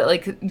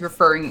like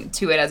referring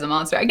to it as a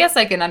monster, I guess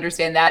I can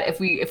understand that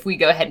if we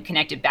go ahead and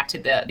connect it back to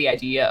the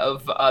idea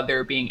of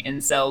there being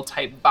incel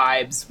type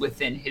vibes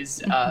within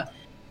his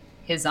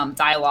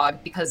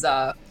dialogue, because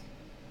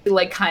he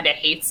like kind of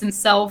hates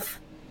himself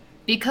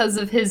because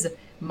of his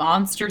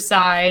monster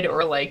side,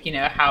 or like, you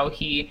know, how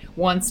he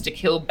wants to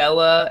kill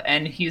Bella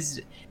and he's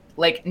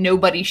like,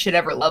 nobody should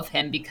ever love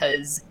him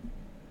because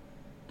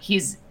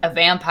he's a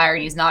vampire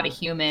and he's not a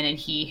human, and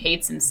he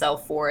hates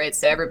himself for it,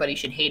 so everybody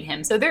should hate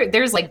him. So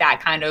there's like that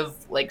kind of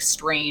like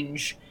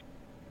strange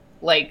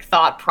like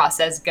thought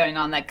process going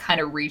on that kind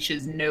of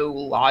reaches no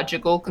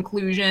logical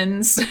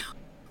conclusions.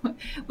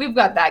 We've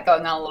got that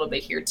going on a little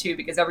bit here too,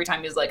 because every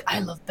time he's like, I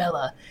love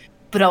Bella,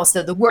 but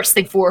also the worst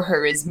thing for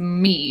her is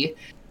me.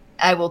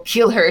 I will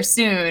kill her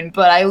soon,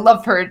 but I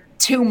love her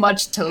too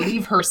much to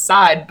leave her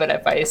side, but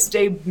if I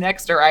stay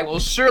next to her, I will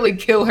surely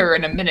kill her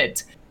in a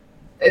minute.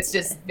 It's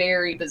just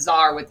very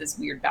bizarre with this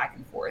weird back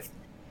and forth.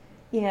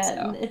 Yeah,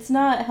 so. It's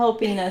not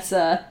helping us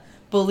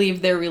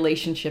believe their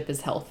relationship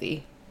is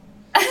healthy.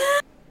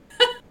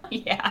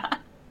 Yeah.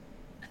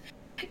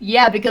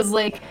 Yeah, because,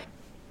 like,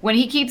 when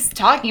he keeps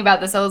talking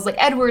about this, I was like,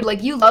 Edward,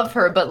 like, you love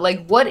her, but,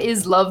 like, what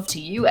is love to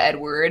you,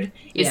 Edward?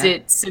 Is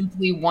it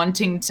simply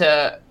wanting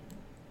to,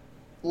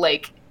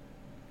 like,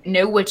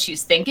 know what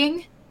she's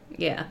thinking?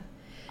 Yeah.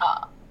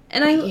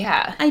 And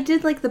I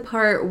did like the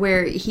part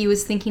where he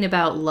was thinking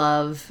about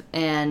love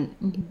and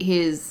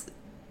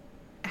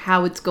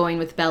how it's going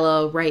with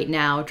Bella right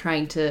now,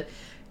 trying to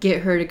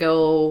get her to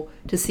go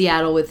to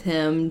Seattle with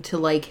him, to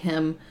like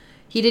him.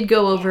 He did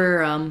go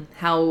over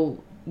how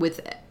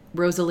with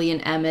Rosalie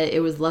and Emmett,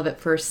 it was love at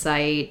first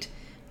sight.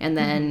 And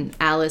then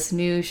Alice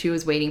knew she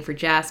was waiting for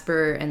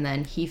Jasper, and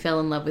then he fell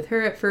in love with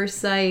her at first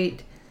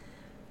sight.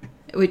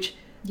 Which,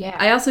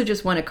 I also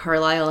just want a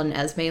Carlisle and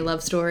Esme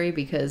love story,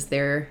 because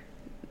they're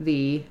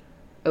the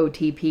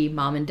OTP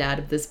mom and dad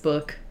of this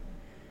book.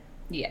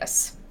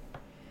 Yes.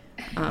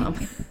 Yeah,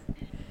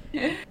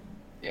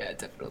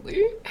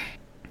 definitely.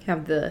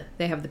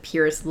 They have the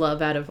purest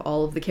love out of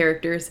all of the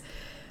characters.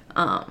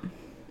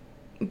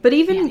 But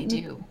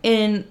even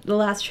in the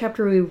last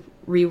chapter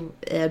we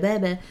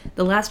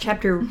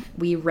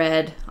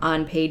read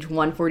on page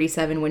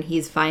 147, when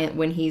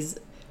he's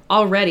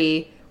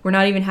already, we're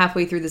not even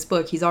halfway through this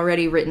book, he's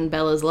already written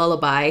Bella's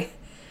lullaby.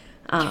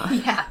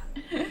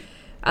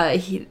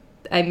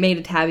 I made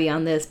a tabby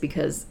on this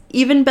because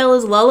even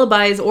Bella's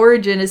lullaby's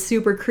origin is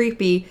super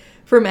creepy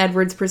from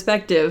Edward's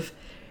perspective.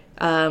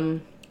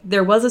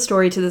 There was a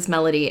story to this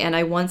melody, and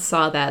I once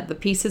saw that the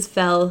pieces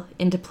fell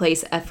into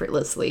place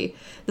effortlessly.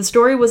 The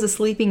story was a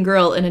sleeping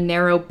girl in a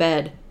narrow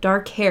bed,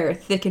 dark hair,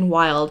 thick and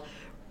wild,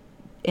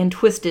 and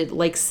twisted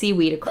like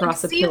seaweed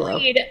across a pillow.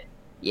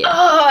 Yeah.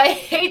 Oh, I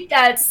hate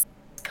that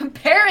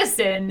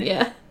comparison.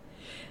 Yeah.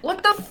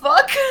 What the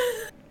fuck?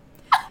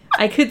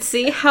 I could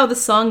see how the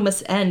song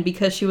must end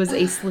because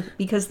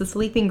because the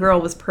sleeping girl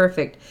was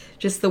perfect,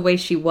 just the way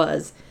she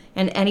was,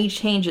 and any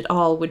change at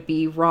all would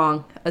be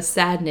wrong, a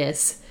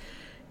sadness.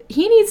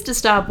 He needs to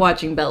stop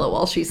watching Bella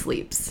while she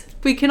sleeps.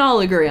 We can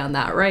all agree on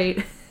that,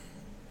 right?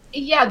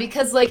 Yeah,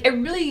 because like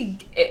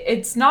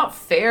it's not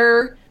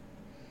fair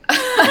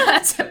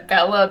to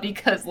Bella,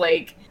 because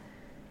like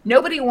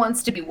nobody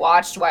wants to be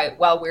watched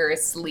while we're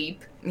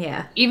asleep.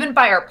 Yeah. Even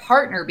by our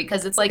partner,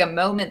 because it's like a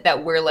moment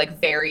that we're like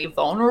very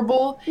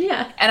vulnerable.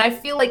 Yeah. And I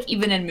feel like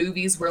even in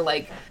movies where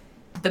like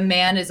the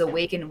man is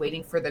awake and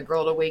waiting for the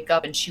girl to wake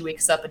up, and she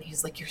wakes up and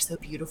he's like, you're so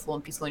beautiful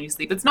and peaceful and you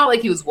sleep. It's not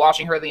like he was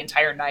watching her the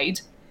entire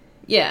night.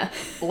 Yeah.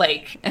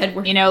 Like,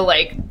 Edward. You know,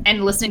 like,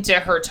 and listening to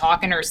her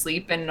talk in her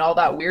sleep and all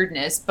that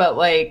weirdness. But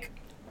like,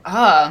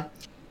 and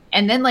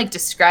then like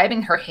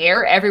describing her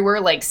hair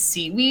everywhere like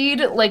seaweed.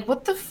 Like,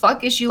 what the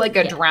fuck? Is she like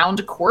a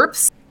drowned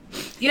corpse?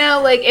 You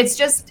know, like,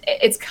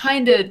 it's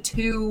kind of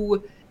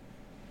too,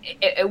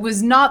 it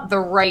was not the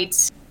right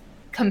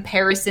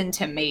comparison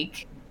to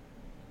make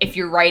if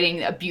you're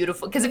writing a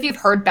beautiful, because if you've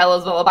heard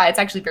Bella's lullaby, it's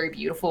actually very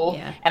beautiful,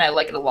 and I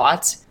like it a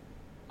lot.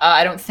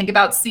 I don't think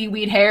about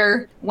seaweed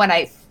hair when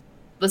I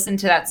listen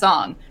to that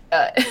song.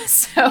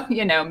 So,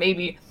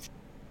 maybe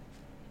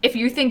if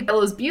you think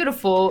Bella's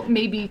beautiful,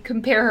 maybe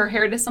compare her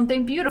hair to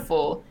something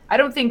beautiful. I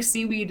don't think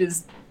seaweed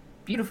is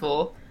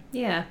beautiful.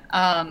 Yeah.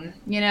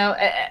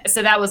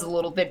 So that was a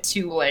little bit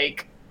too,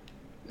 like,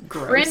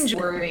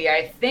 cringeworthy,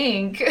 I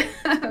think.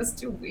 That's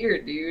too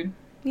weird, dude.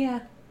 Yeah.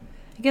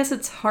 I guess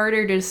it's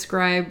harder to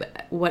describe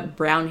what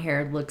brown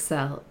hair looks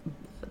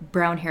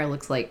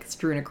like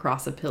strewn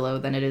across a pillow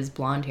than it is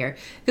blonde hair.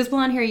 Because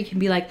blonde hair, you can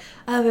be like,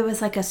 oh, it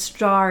was like a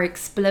star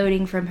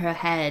exploding from her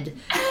head.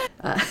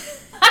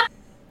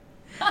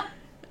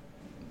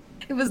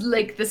 It was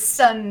like the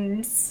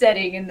sun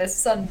setting and the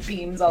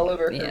sunbeams all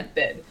over her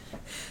bed.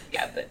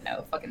 Yeah, but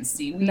no, fucking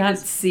seaweed. Not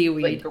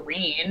seaweed. Like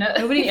green.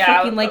 Nobody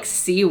fucking likes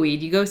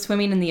seaweed. You go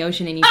swimming in the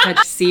ocean and you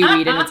touch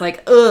seaweed and it's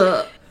like,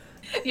 ugh.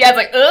 Yeah, it's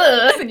like,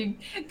 ugh. And you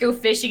go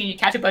fishing and you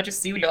catch a bunch of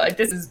seaweed. You're like,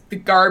 this is the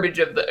garbage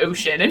of the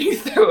ocean. And you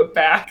throw it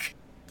back.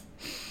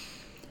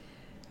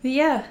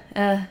 Yeah.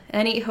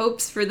 Any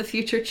hopes for the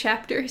future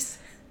chapters?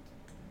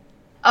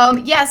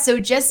 Yeah, so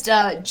just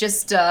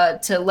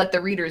to let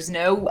the readers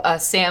know,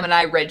 Sam and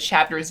I read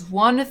chapters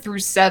 1 through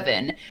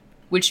 7,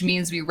 which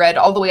means we read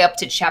all the way up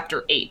to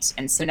chapter 8.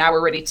 And so now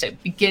we're ready to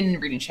begin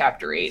reading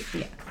chapter 8.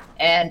 Yeah.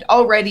 And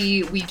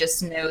already we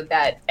just know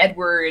that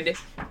Edward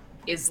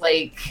is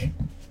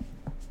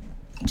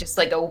just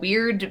like a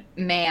weird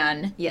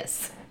man.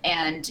 Yes.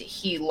 And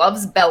he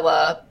loves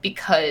Bella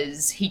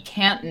because he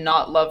can't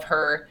not love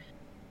her.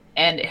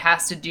 And it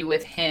has to do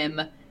with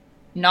him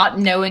not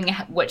knowing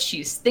what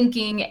she's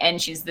thinking,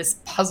 and she's this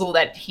puzzle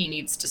that he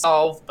needs to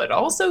solve, but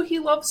also he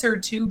loves her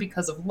too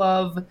because of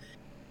love,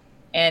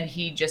 and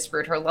he just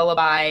wrote her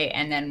lullaby,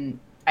 and then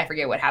I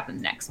forget what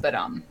happens next, but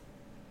I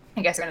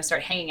guess they're gonna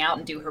start hanging out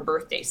and do her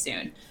birthday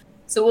soon,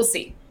 so we'll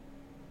see.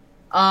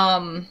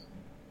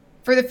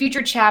 For the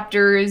future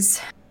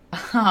chapters,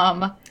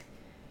 I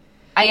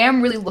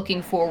am really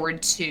looking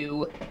forward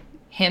to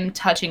him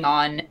touching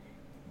on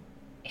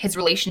his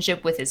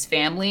relationship with his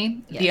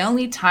family. Yes. The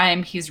only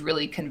time he's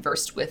really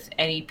conversed with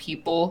any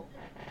people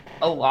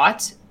a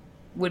lot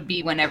would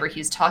be whenever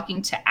he's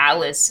talking to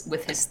Alice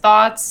with his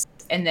thoughts,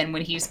 and then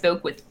when he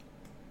spoke with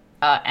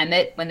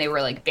Emmett when they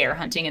were like bear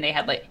hunting, and they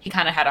had he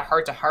kind of had a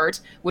heart-to-heart,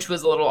 which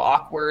was a little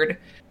awkward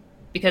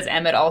because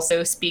Emmett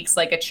also speaks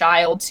like a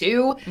child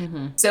too.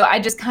 Mm-hmm. So I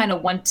just kind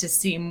of want to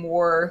see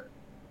more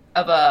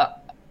of a,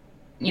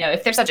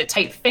 if they're such a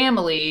tight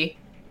family,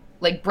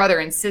 like brother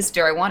and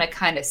sister, I want to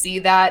kind of see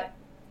that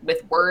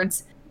with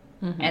words.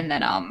 Mm-hmm. And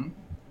then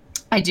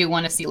I do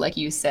want to see, like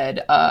you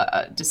said,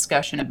 a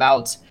discussion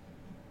about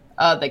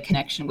the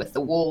connection with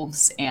the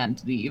wolves and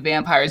the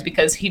vampires,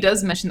 because he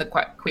does mention the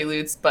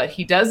Quaaludes, but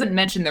he doesn't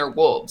mention their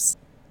wolves.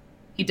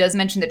 He does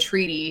mention the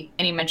treaty,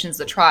 and he mentions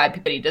the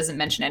tribe, but he doesn't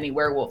mention any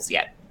werewolves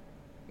yet.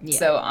 Yeah.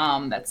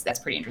 So that's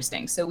pretty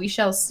interesting. So we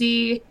shall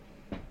see,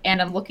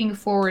 and I'm looking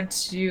forward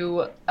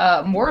to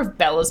more of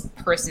Bella's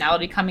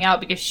personality coming out,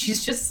 because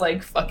she's just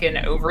like fucking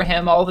over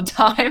him all the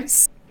time.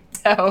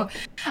 So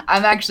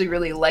I'm actually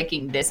really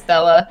liking this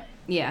Bella.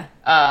 Yeah.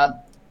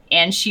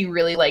 And she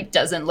really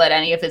doesn't let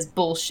any of his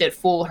bullshit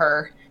fool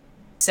her.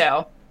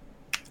 So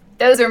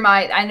those are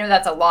I know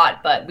that's a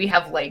lot, but we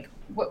have what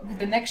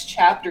the next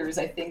chapters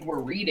I think we're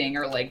reading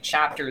are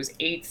chapters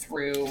 8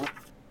 through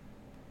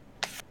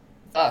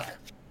 8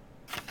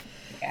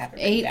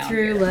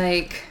 through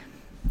here.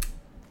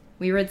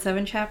 We read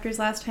 7 chapters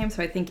last time,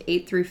 so I think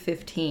 8 through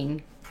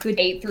 15. Good.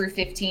 8 through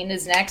 15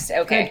 is next.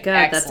 Okay. Good God,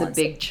 excellent. That's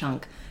a big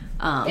chunk.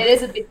 It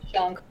is a big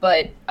chunk,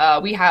 but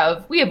we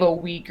have a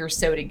week or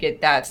so to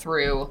get that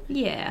through.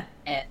 Yeah.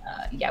 And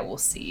we'll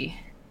see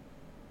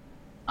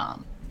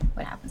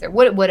what happens there.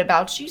 What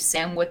about you,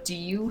 Sam? What do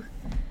you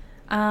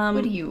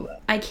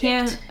I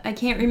can't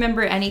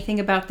remember anything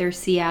about their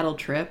Seattle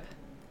trip.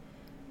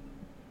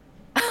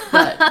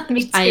 But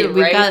Me too,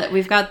 right?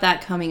 We've got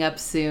that coming up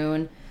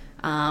soon.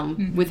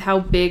 Mm-hmm. With how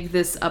big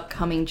this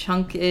upcoming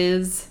chunk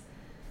is,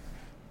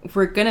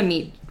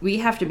 we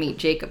have to meet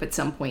Jacob at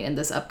some point in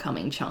this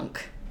upcoming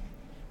chunk.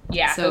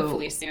 Yeah, so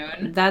hopefully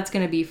soon. That's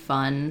going to be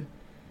fun.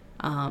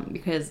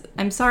 Because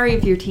I'm sorry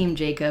if you're Team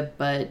Jacob,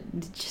 but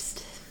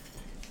just...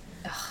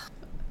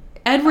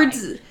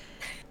 Edward's... Fine.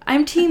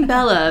 I'm Team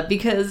Bella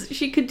because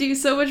she could do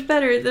so much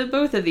better than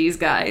both of these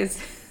guys.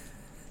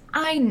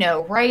 I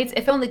know, right?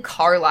 If only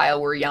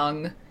Carlisle were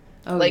young.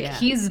 Oh, yeah.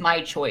 He's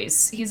my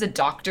choice. He's a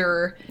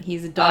doctor.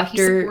 He's a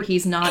doctor.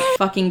 He's not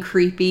fucking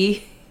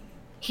creepy.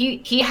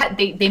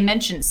 They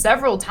mentioned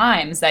several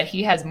times that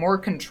he has more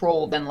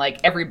control than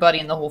everybody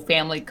in the whole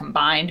family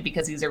combined,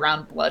 because he's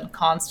around blood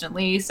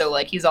constantly. So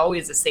he's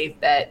always a safe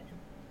bet.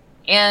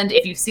 And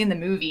if you've seen the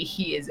movie,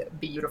 he is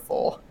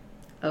beautiful.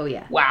 Oh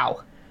yeah.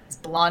 Wow. His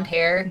blonde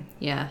hair.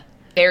 Yeah.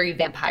 Very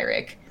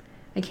vampiric.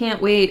 I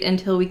can't wait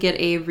until we get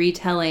a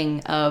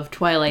retelling of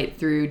Twilight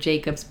through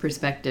Jacob's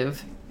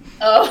perspective.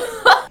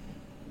 Oh.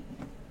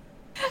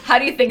 How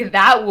do you think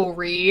that will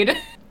read?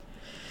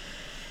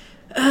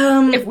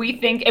 If we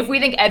think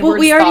Edward's well,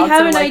 we already thoughts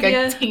have are an like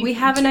idea. a We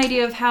have an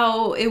idea of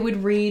how it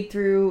would read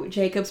through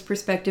Jacob's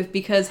perspective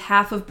because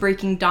half of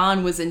Breaking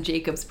Dawn was in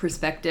Jacob's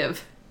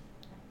perspective.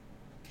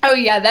 Oh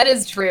yeah, that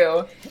is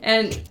true.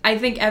 And I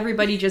think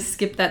everybody just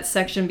skipped that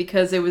section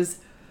because it was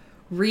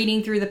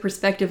reading through the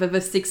perspective of a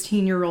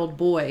 16-year-old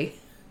boy.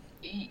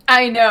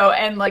 I know,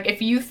 and like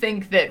if you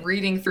think that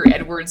reading through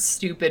Edward's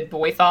stupid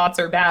boy thoughts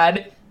are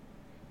bad,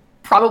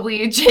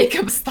 probably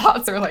Jacob's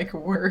thoughts are like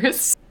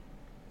worse.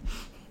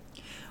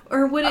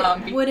 Or would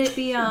it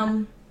be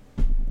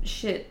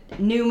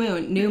New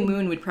Moon? New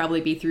Moon would probably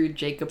be through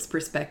Jacob's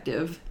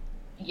perspective.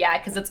 Yeah,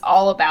 because it's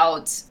all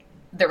about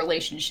the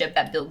relationship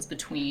that builds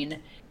between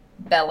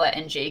Bella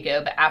and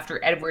Jacob after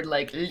Edward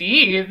like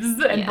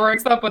leaves and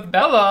breaks up with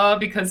Bella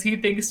because he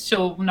thinks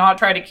she'll not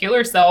try to kill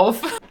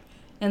herself.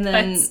 And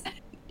then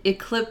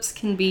Eclipse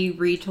can be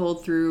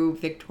retold through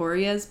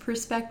Victoria's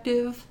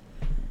perspective.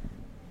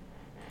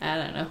 I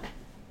don't know.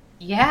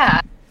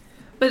 Yeah.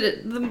 But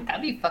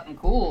that'd be fucking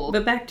cool.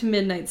 But back to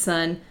Midnight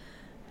Sun.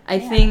 I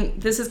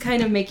think this is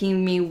kind of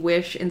making me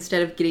wish,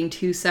 instead of getting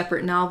two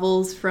separate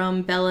novels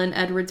from Bella and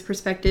Edward's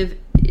perspective,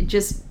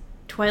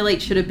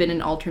 Twilight should have been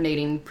an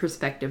alternating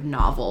perspective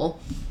novel.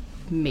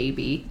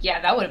 Maybe.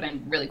 Yeah, that would have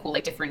been really cool.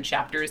 Like, different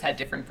chapters had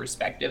different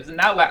perspectives, and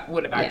that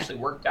would have actually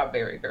worked out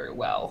very, very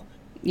well.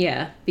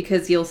 Yeah,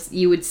 because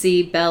you would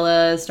see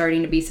Bella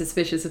starting to be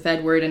suspicious of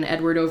Edward, and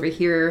Edward over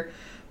here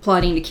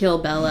plotting to kill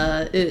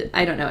Bella.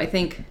 I don't know, I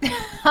think...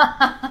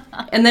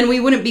 And then we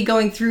wouldn't be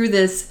going through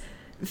this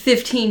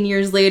 15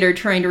 years later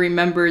trying to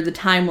remember the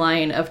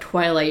timeline of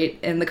Twilight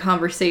and the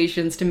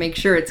conversations to make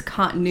sure it's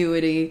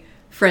continuity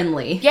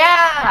friendly.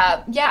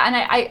 Yeah,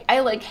 and I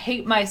like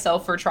hate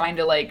myself for trying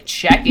to like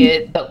check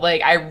it, but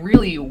like I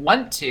really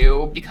want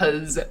to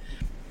because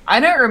I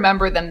don't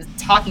remember them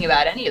talking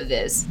about any of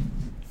this.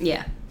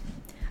 Yeah.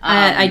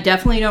 I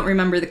definitely don't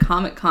remember the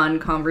Comic-Con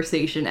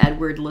conversation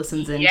Edward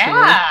listens into.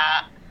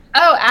 Yeah.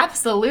 Oh,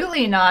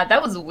 absolutely not.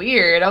 That was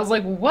weird. I was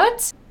like,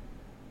 what?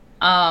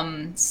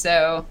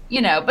 So,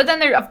 but then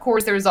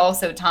there's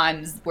also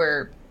times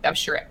where I'm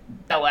sure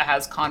Bella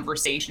has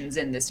conversations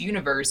in this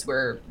universe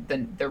where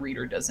the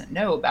reader doesn't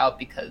know about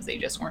because they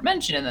just weren't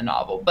mentioned in the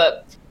novel.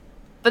 But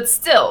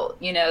still,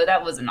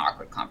 that was an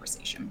awkward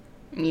conversation.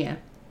 Yeah.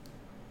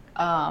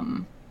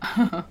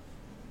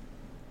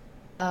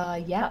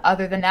 Yeah,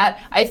 other than that,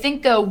 I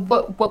think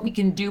what we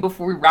can do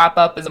before we wrap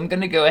up is I'm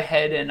going to go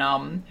ahead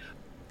and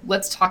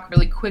let's talk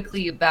really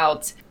quickly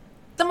about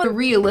some of the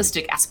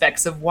realistic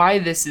aspects of why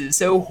this is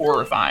so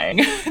horrifying.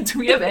 Do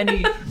we have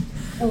any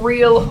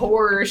real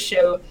horror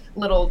show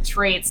little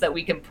traits that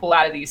we can pull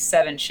out of these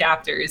 7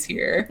 chapters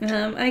here?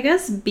 I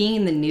guess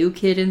being the new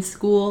kid in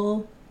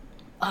school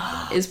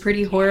is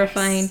pretty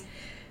horrifying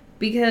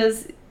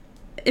because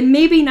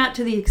maybe not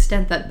to the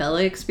extent that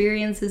Bella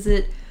experiences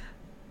it,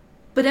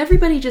 but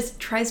everybody just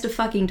tries to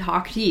fucking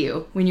talk to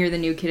you when you're the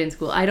new kid in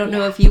school. I don't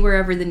know if you were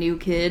ever the new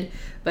kid,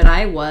 but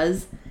I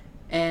was.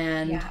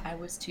 And yeah, I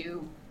was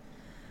too.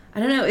 I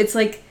don't know. It's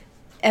like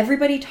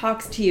everybody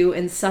talks to you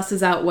and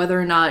susses out whether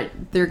or not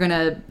they're going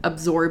to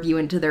absorb you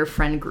into their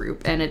friend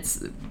group. And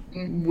it's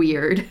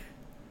weird.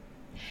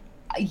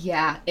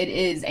 Yeah, it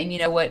is. And you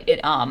know what?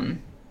 It's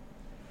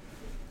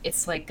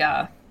like,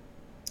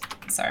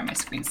 sorry, my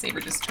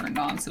screensaver just turned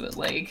on. So it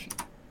like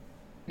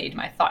made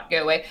my thought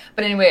go away.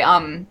 But anyway,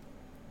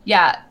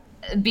 yeah,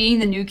 being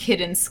the new kid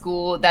in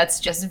school,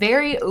 that's just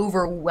very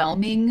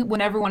overwhelming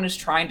when everyone is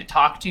trying to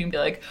talk to you and be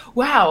like,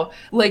 wow,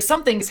 like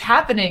something's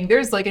happening.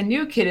 There's like a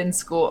new kid in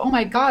school. Oh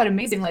my God,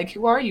 amazing. Like,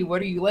 who are you?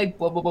 What are you like?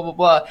 Blah, blah, blah, blah,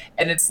 blah.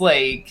 And it's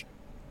like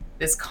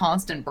this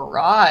constant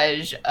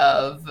barrage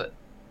of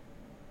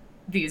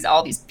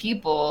all these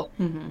people,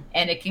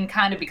 and it can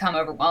kind of become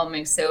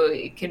overwhelming. So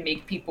it can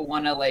make people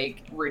want to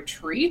like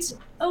retreat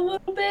a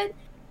little bit.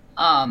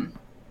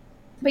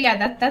 But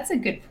yeah, that's a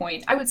good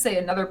point. I would say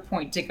another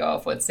point to go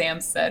off what Sam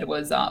said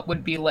was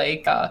would be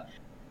like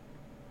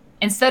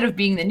instead of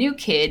being the new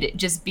kid,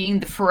 just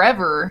being the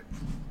forever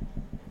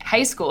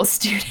high school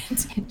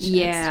student.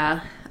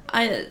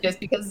 Just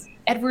because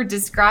Edward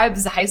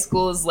describes high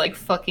school as like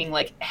fucking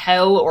like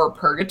hell or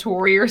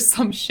purgatory or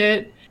some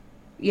shit.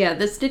 Yeah,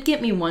 this did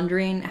get me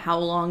wondering how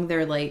long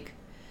their like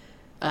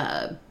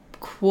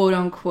quote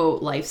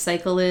unquote life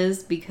cycle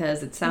is,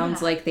 because it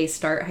sounds like they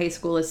start high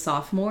school as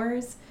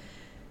sophomores.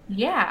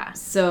 Yeah.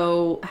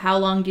 So how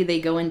long do they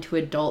go into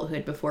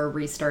adulthood before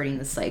restarting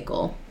the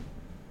cycle?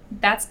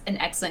 That's an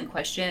excellent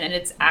question, and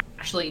it's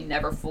actually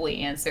never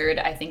fully answered,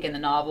 I think, in the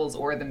novels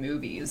or the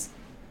movies.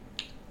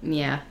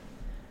 Yeah.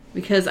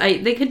 Because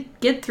they could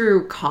get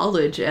through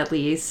college at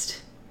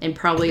least, and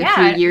probably a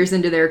few years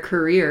into their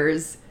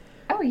careers.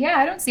 Oh yeah,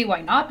 I don't see why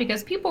not,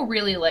 because people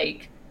really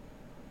like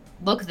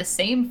look the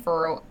same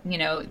for,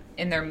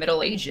 in their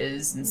middle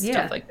ages and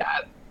stuff like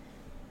that.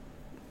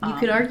 You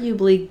could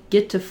arguably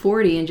get to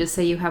 40 and just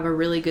say you have a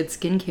really good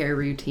skincare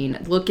routine.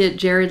 Look at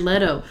Jared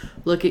Leto.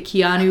 Look at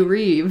Keanu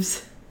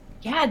Reeves.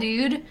 Yeah,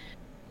 dude.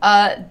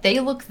 They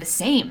look the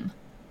same.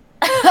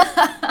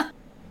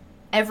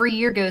 Every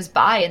year goes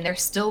by and they're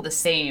still the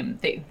same.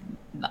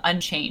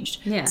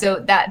 unchanged. Yeah. So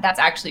that's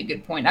actually a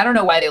good point. I don't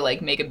know why they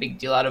like make a big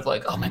deal out of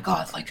like, oh my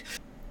god, like,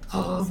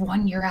 oh,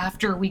 1 year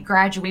after we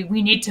graduate,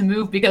 we need to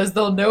move because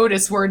they'll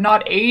notice we're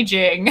not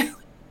aging.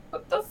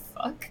 What the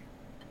fuck?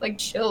 Like,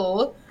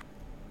 chill.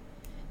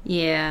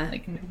 Yeah.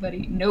 Like,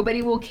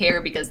 nobody will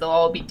care because they'll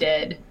all be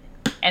dead,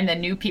 and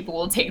then new people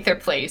will take their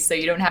place, so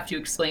you don't have to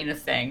explain a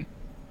thing.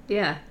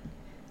 Yeah.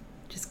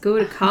 Just go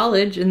to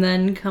college and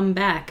then come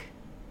back.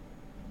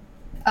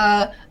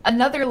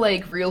 Another,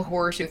 like, real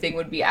horror show thing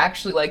would be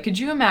actually, like, could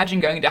you imagine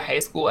going to high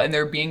school and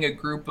there being a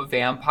group of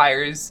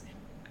vampires,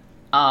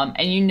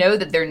 and you know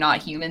that they're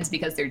not humans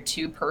because they're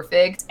too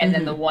perfect, and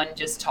then the one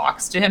just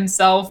talks to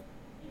himself,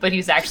 but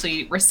he's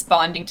actually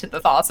responding to the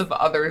thoughts of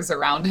others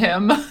around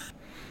him.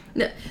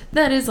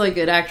 That is, like,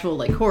 an actual,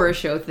 like, horror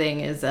show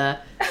thing is,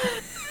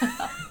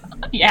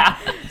 yeah.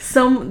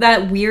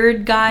 That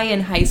weird guy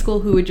in high school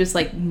who would just,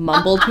 like,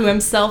 mumble to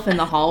himself in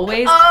the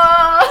hallways.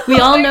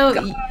 We all know...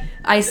 God.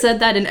 I said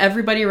that, and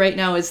everybody right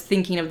now is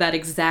thinking of that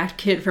exact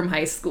kid from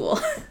high school.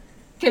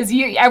 Because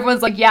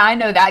everyone's like, yeah, I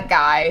know that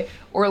guy,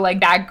 or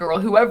like that girl,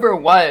 whoever it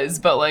was,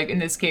 but like in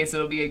this case,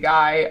 it'll be a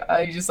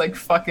guy. He just like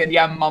fucking,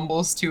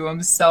 mumbles to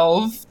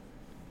himself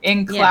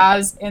in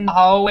class, in the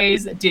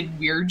hallways, did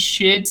weird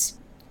shit.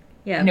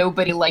 Yeah.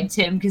 Nobody liked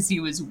him because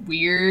he was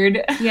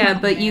weird. Yeah,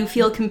 but you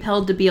feel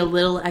compelled to be a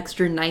little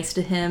extra nice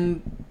to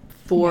him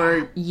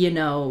for,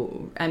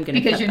 I'm going to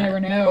because you never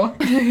know.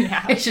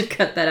 Yeah. I should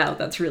cut that out.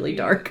 That's really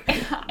dark.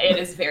 It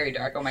is very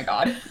dark. Oh my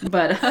god.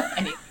 But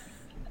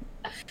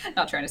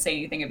not trying to say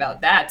anything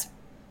about that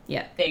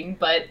thing,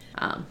 but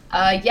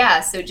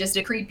so just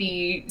a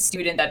creepy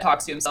student that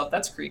talks to himself,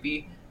 that's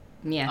creepy.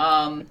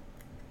 Yeah.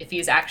 If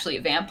he's actually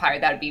a vampire,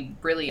 that'd be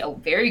really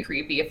very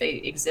creepy if they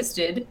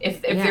existed.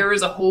 If there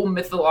was a whole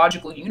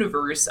mythological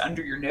universe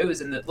under your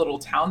nose in the little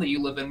town that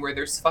you live in where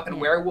there's fucking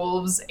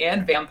werewolves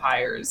and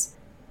vampires.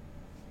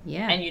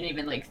 Yeah. And you didn't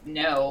even like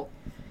know.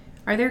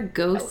 Are there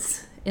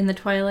ghosts in the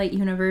Twilight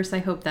universe? I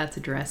hope that's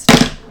addressed.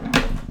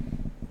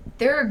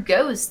 There are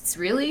ghosts,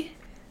 really?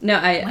 No,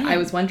 I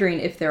was wondering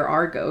if there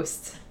are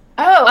ghosts.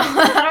 Oh,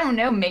 I don't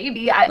know,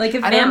 maybe.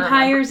 If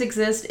vampires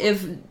exist,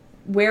 if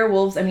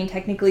werewolves, I mean,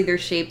 technically they're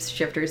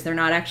shapeshifters. They're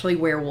not actually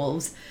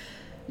werewolves.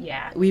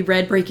 Yeah. We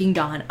read Breaking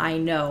Dawn, I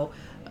know.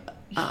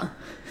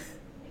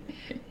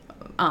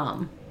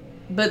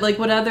 But, like,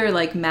 what other,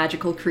 like,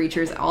 magical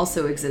creatures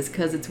also exist?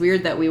 Because it's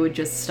weird that we would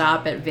just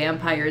stop at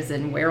vampires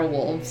and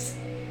werewolves.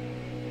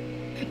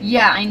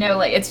 Yeah, I know,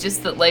 like, it's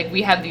just that, like,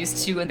 we have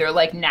these two and they're,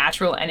 like,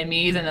 natural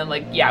enemies, and then,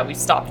 like, we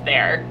stopped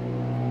there.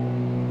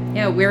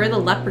 Yeah, where are the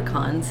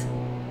leprechauns?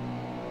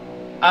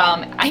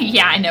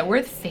 I know,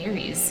 we're the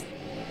fairies.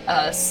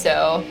 But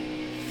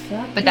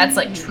that's,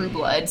 like, True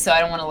Blood, so I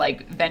don't want to,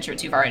 like, venture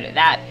too far into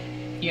that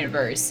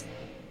universe.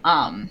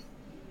 But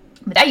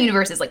that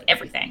universe is, like,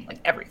 everything.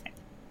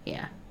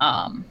 Yeah.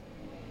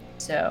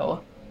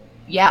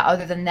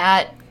 Other than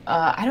that,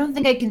 I don't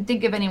think I can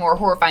think of any more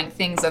horrifying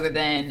things other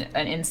than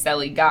an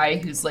incel-y guy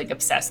who's, like,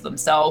 obsessed with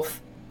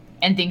himself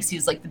and thinks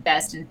he's, like, the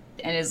best and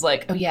is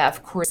like, oh, yeah,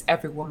 of course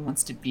everyone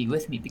wants to be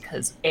with me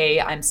because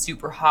A, I'm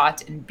super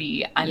hot, and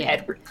B, I'm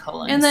Edward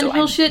Cullen. And then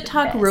he'll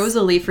shit-talk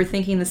Rosalie for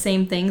thinking the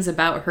same things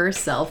about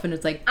herself, and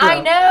it's like,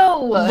 I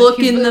know! Look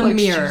in the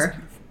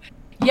mirror.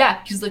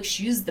 He's like,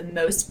 she's the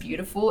most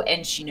beautiful,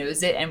 and she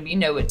knows it, and we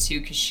know it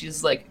too, because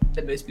she's, like,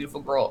 the most beautiful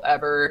girl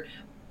ever,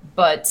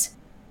 but,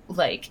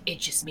 like, it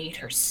just made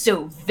her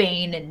so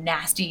vain and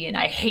nasty, and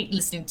I hate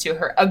listening to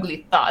her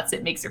ugly thoughts.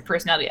 It makes her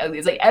personality ugly.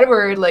 It's like,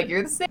 Edward, like,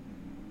 you're the same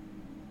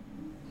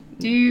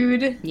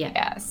dude.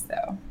 Yeah,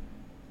 so.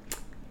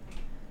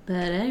 But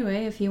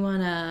anyway, if you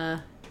want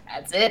to...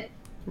 That's it.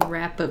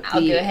 Wrap up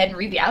I'll go ahead and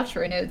read the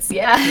outro notes,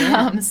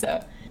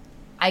 so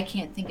I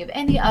can't think of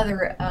any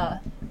other,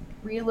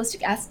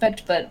 realistic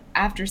aspect, but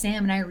after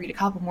Sam and I read a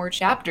couple more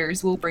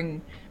chapters, we'll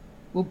bring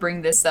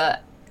this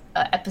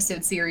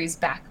episode series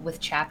back with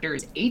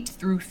chapters 8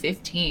 through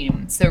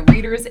 15. So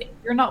readers, if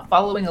you're not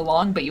following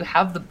along but you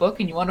have the book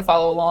and you want to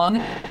follow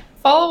along.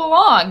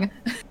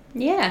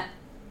 Yeah.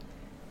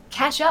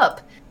 Catch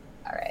up.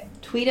 All right.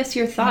 Tweet us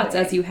your thoughts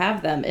as you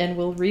have them and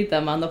we'll read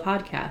them on the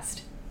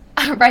podcast.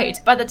 All right.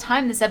 By the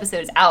time this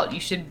episode is out, you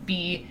should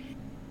be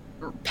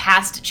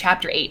past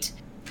chapter 8.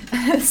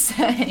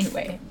 So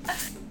anyway,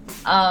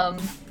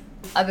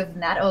 other than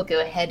that, I'll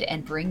go ahead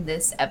and bring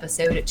this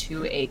episode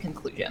to a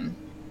conclusion.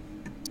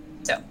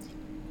 So,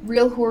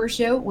 Real Horror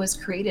Show was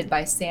created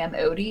by Sam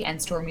Odie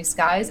and Stormy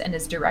Skies and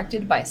is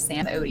directed by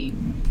Sam Odie.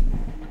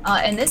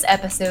 In this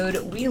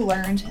episode, we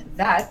learned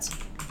that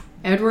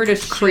Edward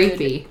is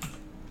creepy.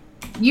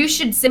 You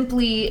should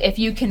simply, if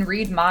you can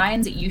read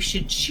minds, you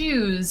should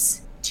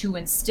choose to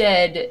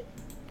instead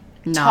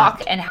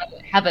talk and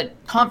have a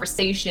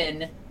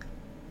conversation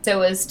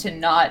so as to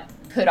not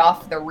put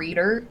off the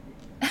reader,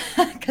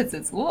 because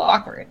it's a little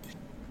awkward.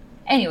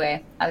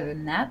 Anyway, other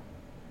than that,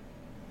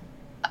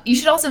 you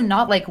should also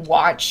not, like,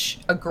 watch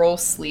a girl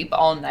sleep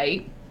all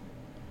night,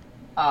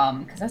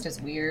 because that's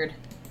just weird.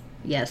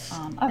 Yes.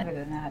 Other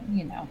than that,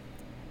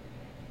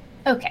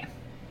 Okay.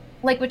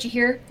 Like what you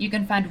hear? You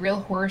can find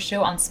Real Horror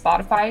Show on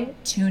Spotify,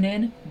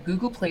 TuneIn,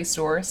 Google Play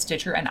Store,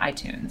 Stitcher, and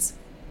iTunes.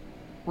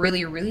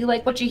 Really, really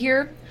like what you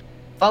hear?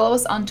 Follow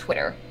us on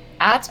Twitter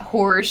at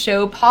Horror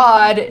Show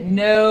Pod.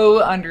 No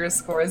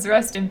underscores.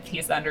 Rest in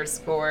peace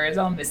underscores.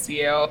 I'll miss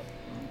you.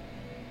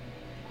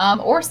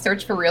 Or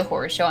search for Real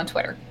Horror Show on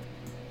Twitter.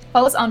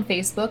 Follow us on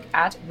Facebook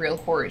at Real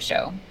Horror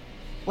Show.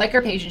 Like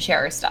our page and share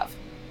our stuff.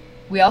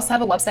 We also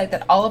have a website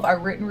that all of our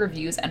written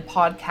reviews and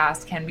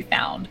podcasts can be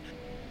found.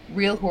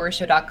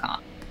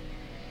 realhorrorshow.com.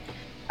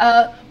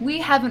 We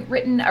haven't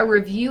written a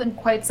review in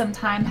quite some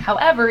time.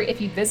 However,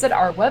 if you visit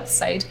our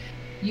website,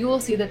 you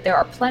will see that there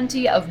are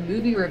plenty of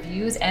movie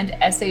reviews and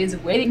essays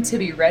waiting to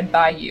be read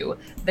by you.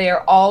 They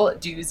are all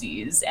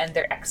doozies, and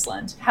they're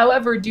excellent.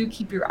 However, do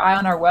keep your eye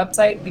on our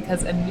website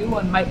because a new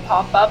one might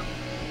pop up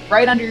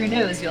right under your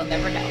nose. You'll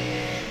never know.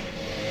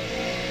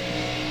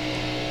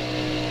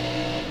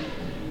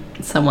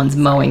 Someone's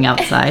mowing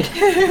outside.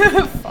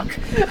 Fuck.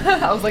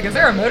 I was like, is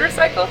there a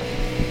motorcycle?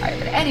 Alright,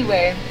 but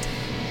anyway,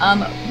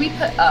 we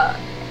put,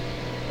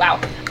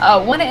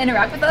 want to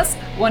interact with us?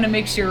 Want to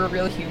make sure we're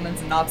real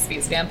humans and not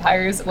space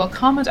vampires? Well,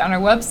 comment on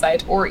our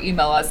website or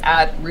email us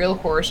at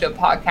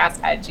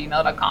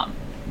realhorrorshowpodcast@gmail.com.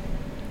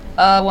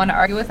 Want to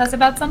argue with us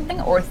about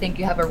something or think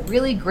you have a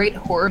really great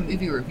horror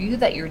movie review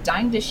that you're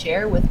dying to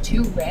share with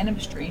two random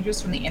strangers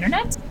from the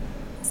internet?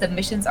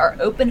 Submissions are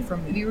open for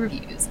movie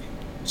reviews.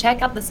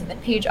 Check out the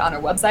submit page on our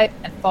website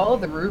and follow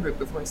the rubric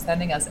before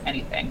sending us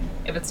anything.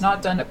 If it's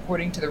not done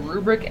according to the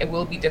rubric, it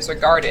will be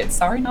disregarded.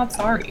 Sorry, not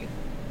sorry.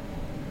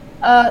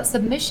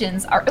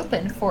 Submissions are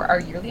open for our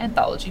yearly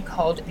anthology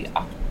called the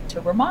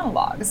October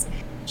Monologues.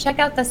 Check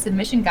out the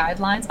submission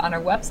guidelines on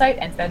our website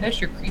and send us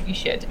your creepy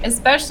shit.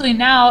 Especially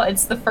now,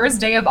 it's the first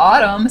day of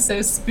autumn,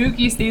 so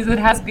spooky season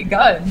has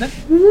begun.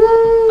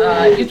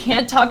 You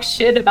can't talk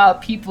shit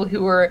about people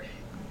who are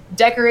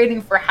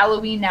decorating for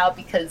Halloween now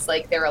because,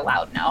 like, they're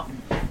allowed now.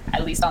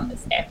 At least on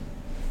this day.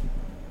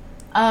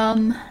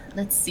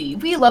 Let's see.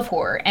 We love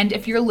horror, and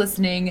if you're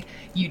listening,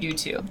 you do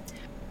too.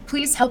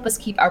 Please help us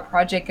keep our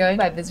project going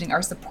by visiting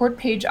our support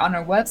page on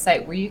our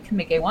website where you can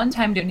make a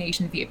one-time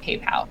donation via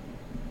PayPal.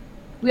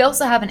 We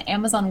also have an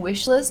Amazon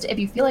wish list if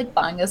you feel like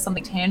buying us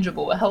something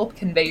tangible will help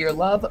convey your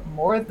love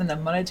more than a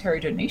monetary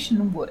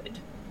donation would.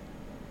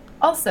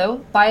 Also,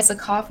 Buy Us a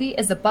Coffee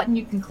is a button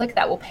you can click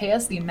that will pay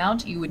us the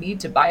amount you would need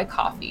to buy a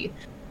coffee.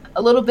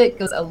 A little bit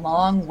goes a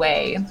long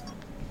way.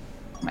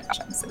 Oh my gosh,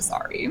 I'm so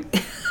sorry.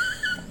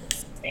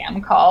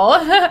 Spam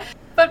call.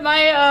 But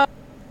my,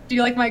 do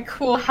you like my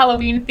cool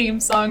Halloween theme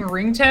song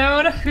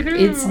ringtone?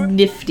 It's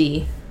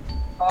nifty.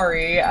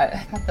 Sorry, I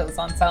thought that was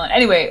on silent.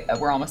 Anyway,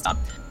 we're almost done.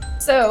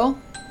 So,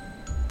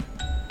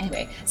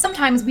 anyway,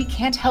 sometimes we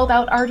can't help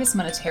out artists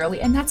monetarily,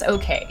 and that's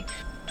okay.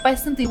 By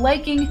simply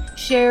liking,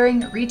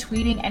 sharing,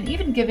 retweeting, and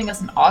even giving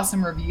us an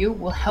awesome review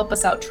will help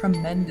us out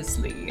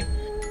tremendously.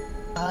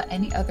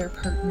 Any other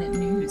pertinent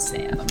news,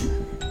 Sam?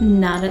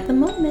 Not at the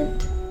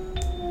moment.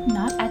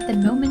 Not at the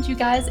moment, you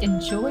guys.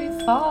 Enjoy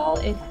fall.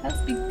 It has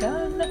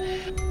begun.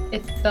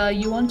 If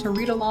you want to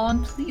read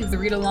along, please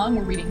read along.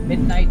 We're reading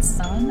Midnight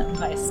Sun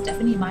by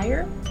Stephanie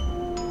Meyer.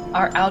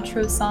 Our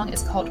outro song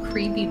is called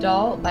Creepy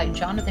Doll by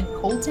Jonathan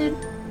Colton.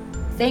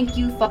 Thank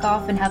you, fuck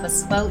off, and have a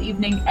swell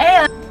evening.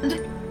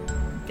 And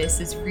this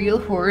is Real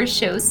Horror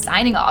Show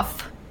signing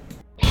off.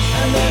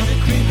 And there's a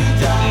creepy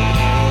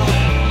doll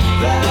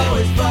that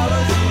always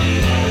follows me.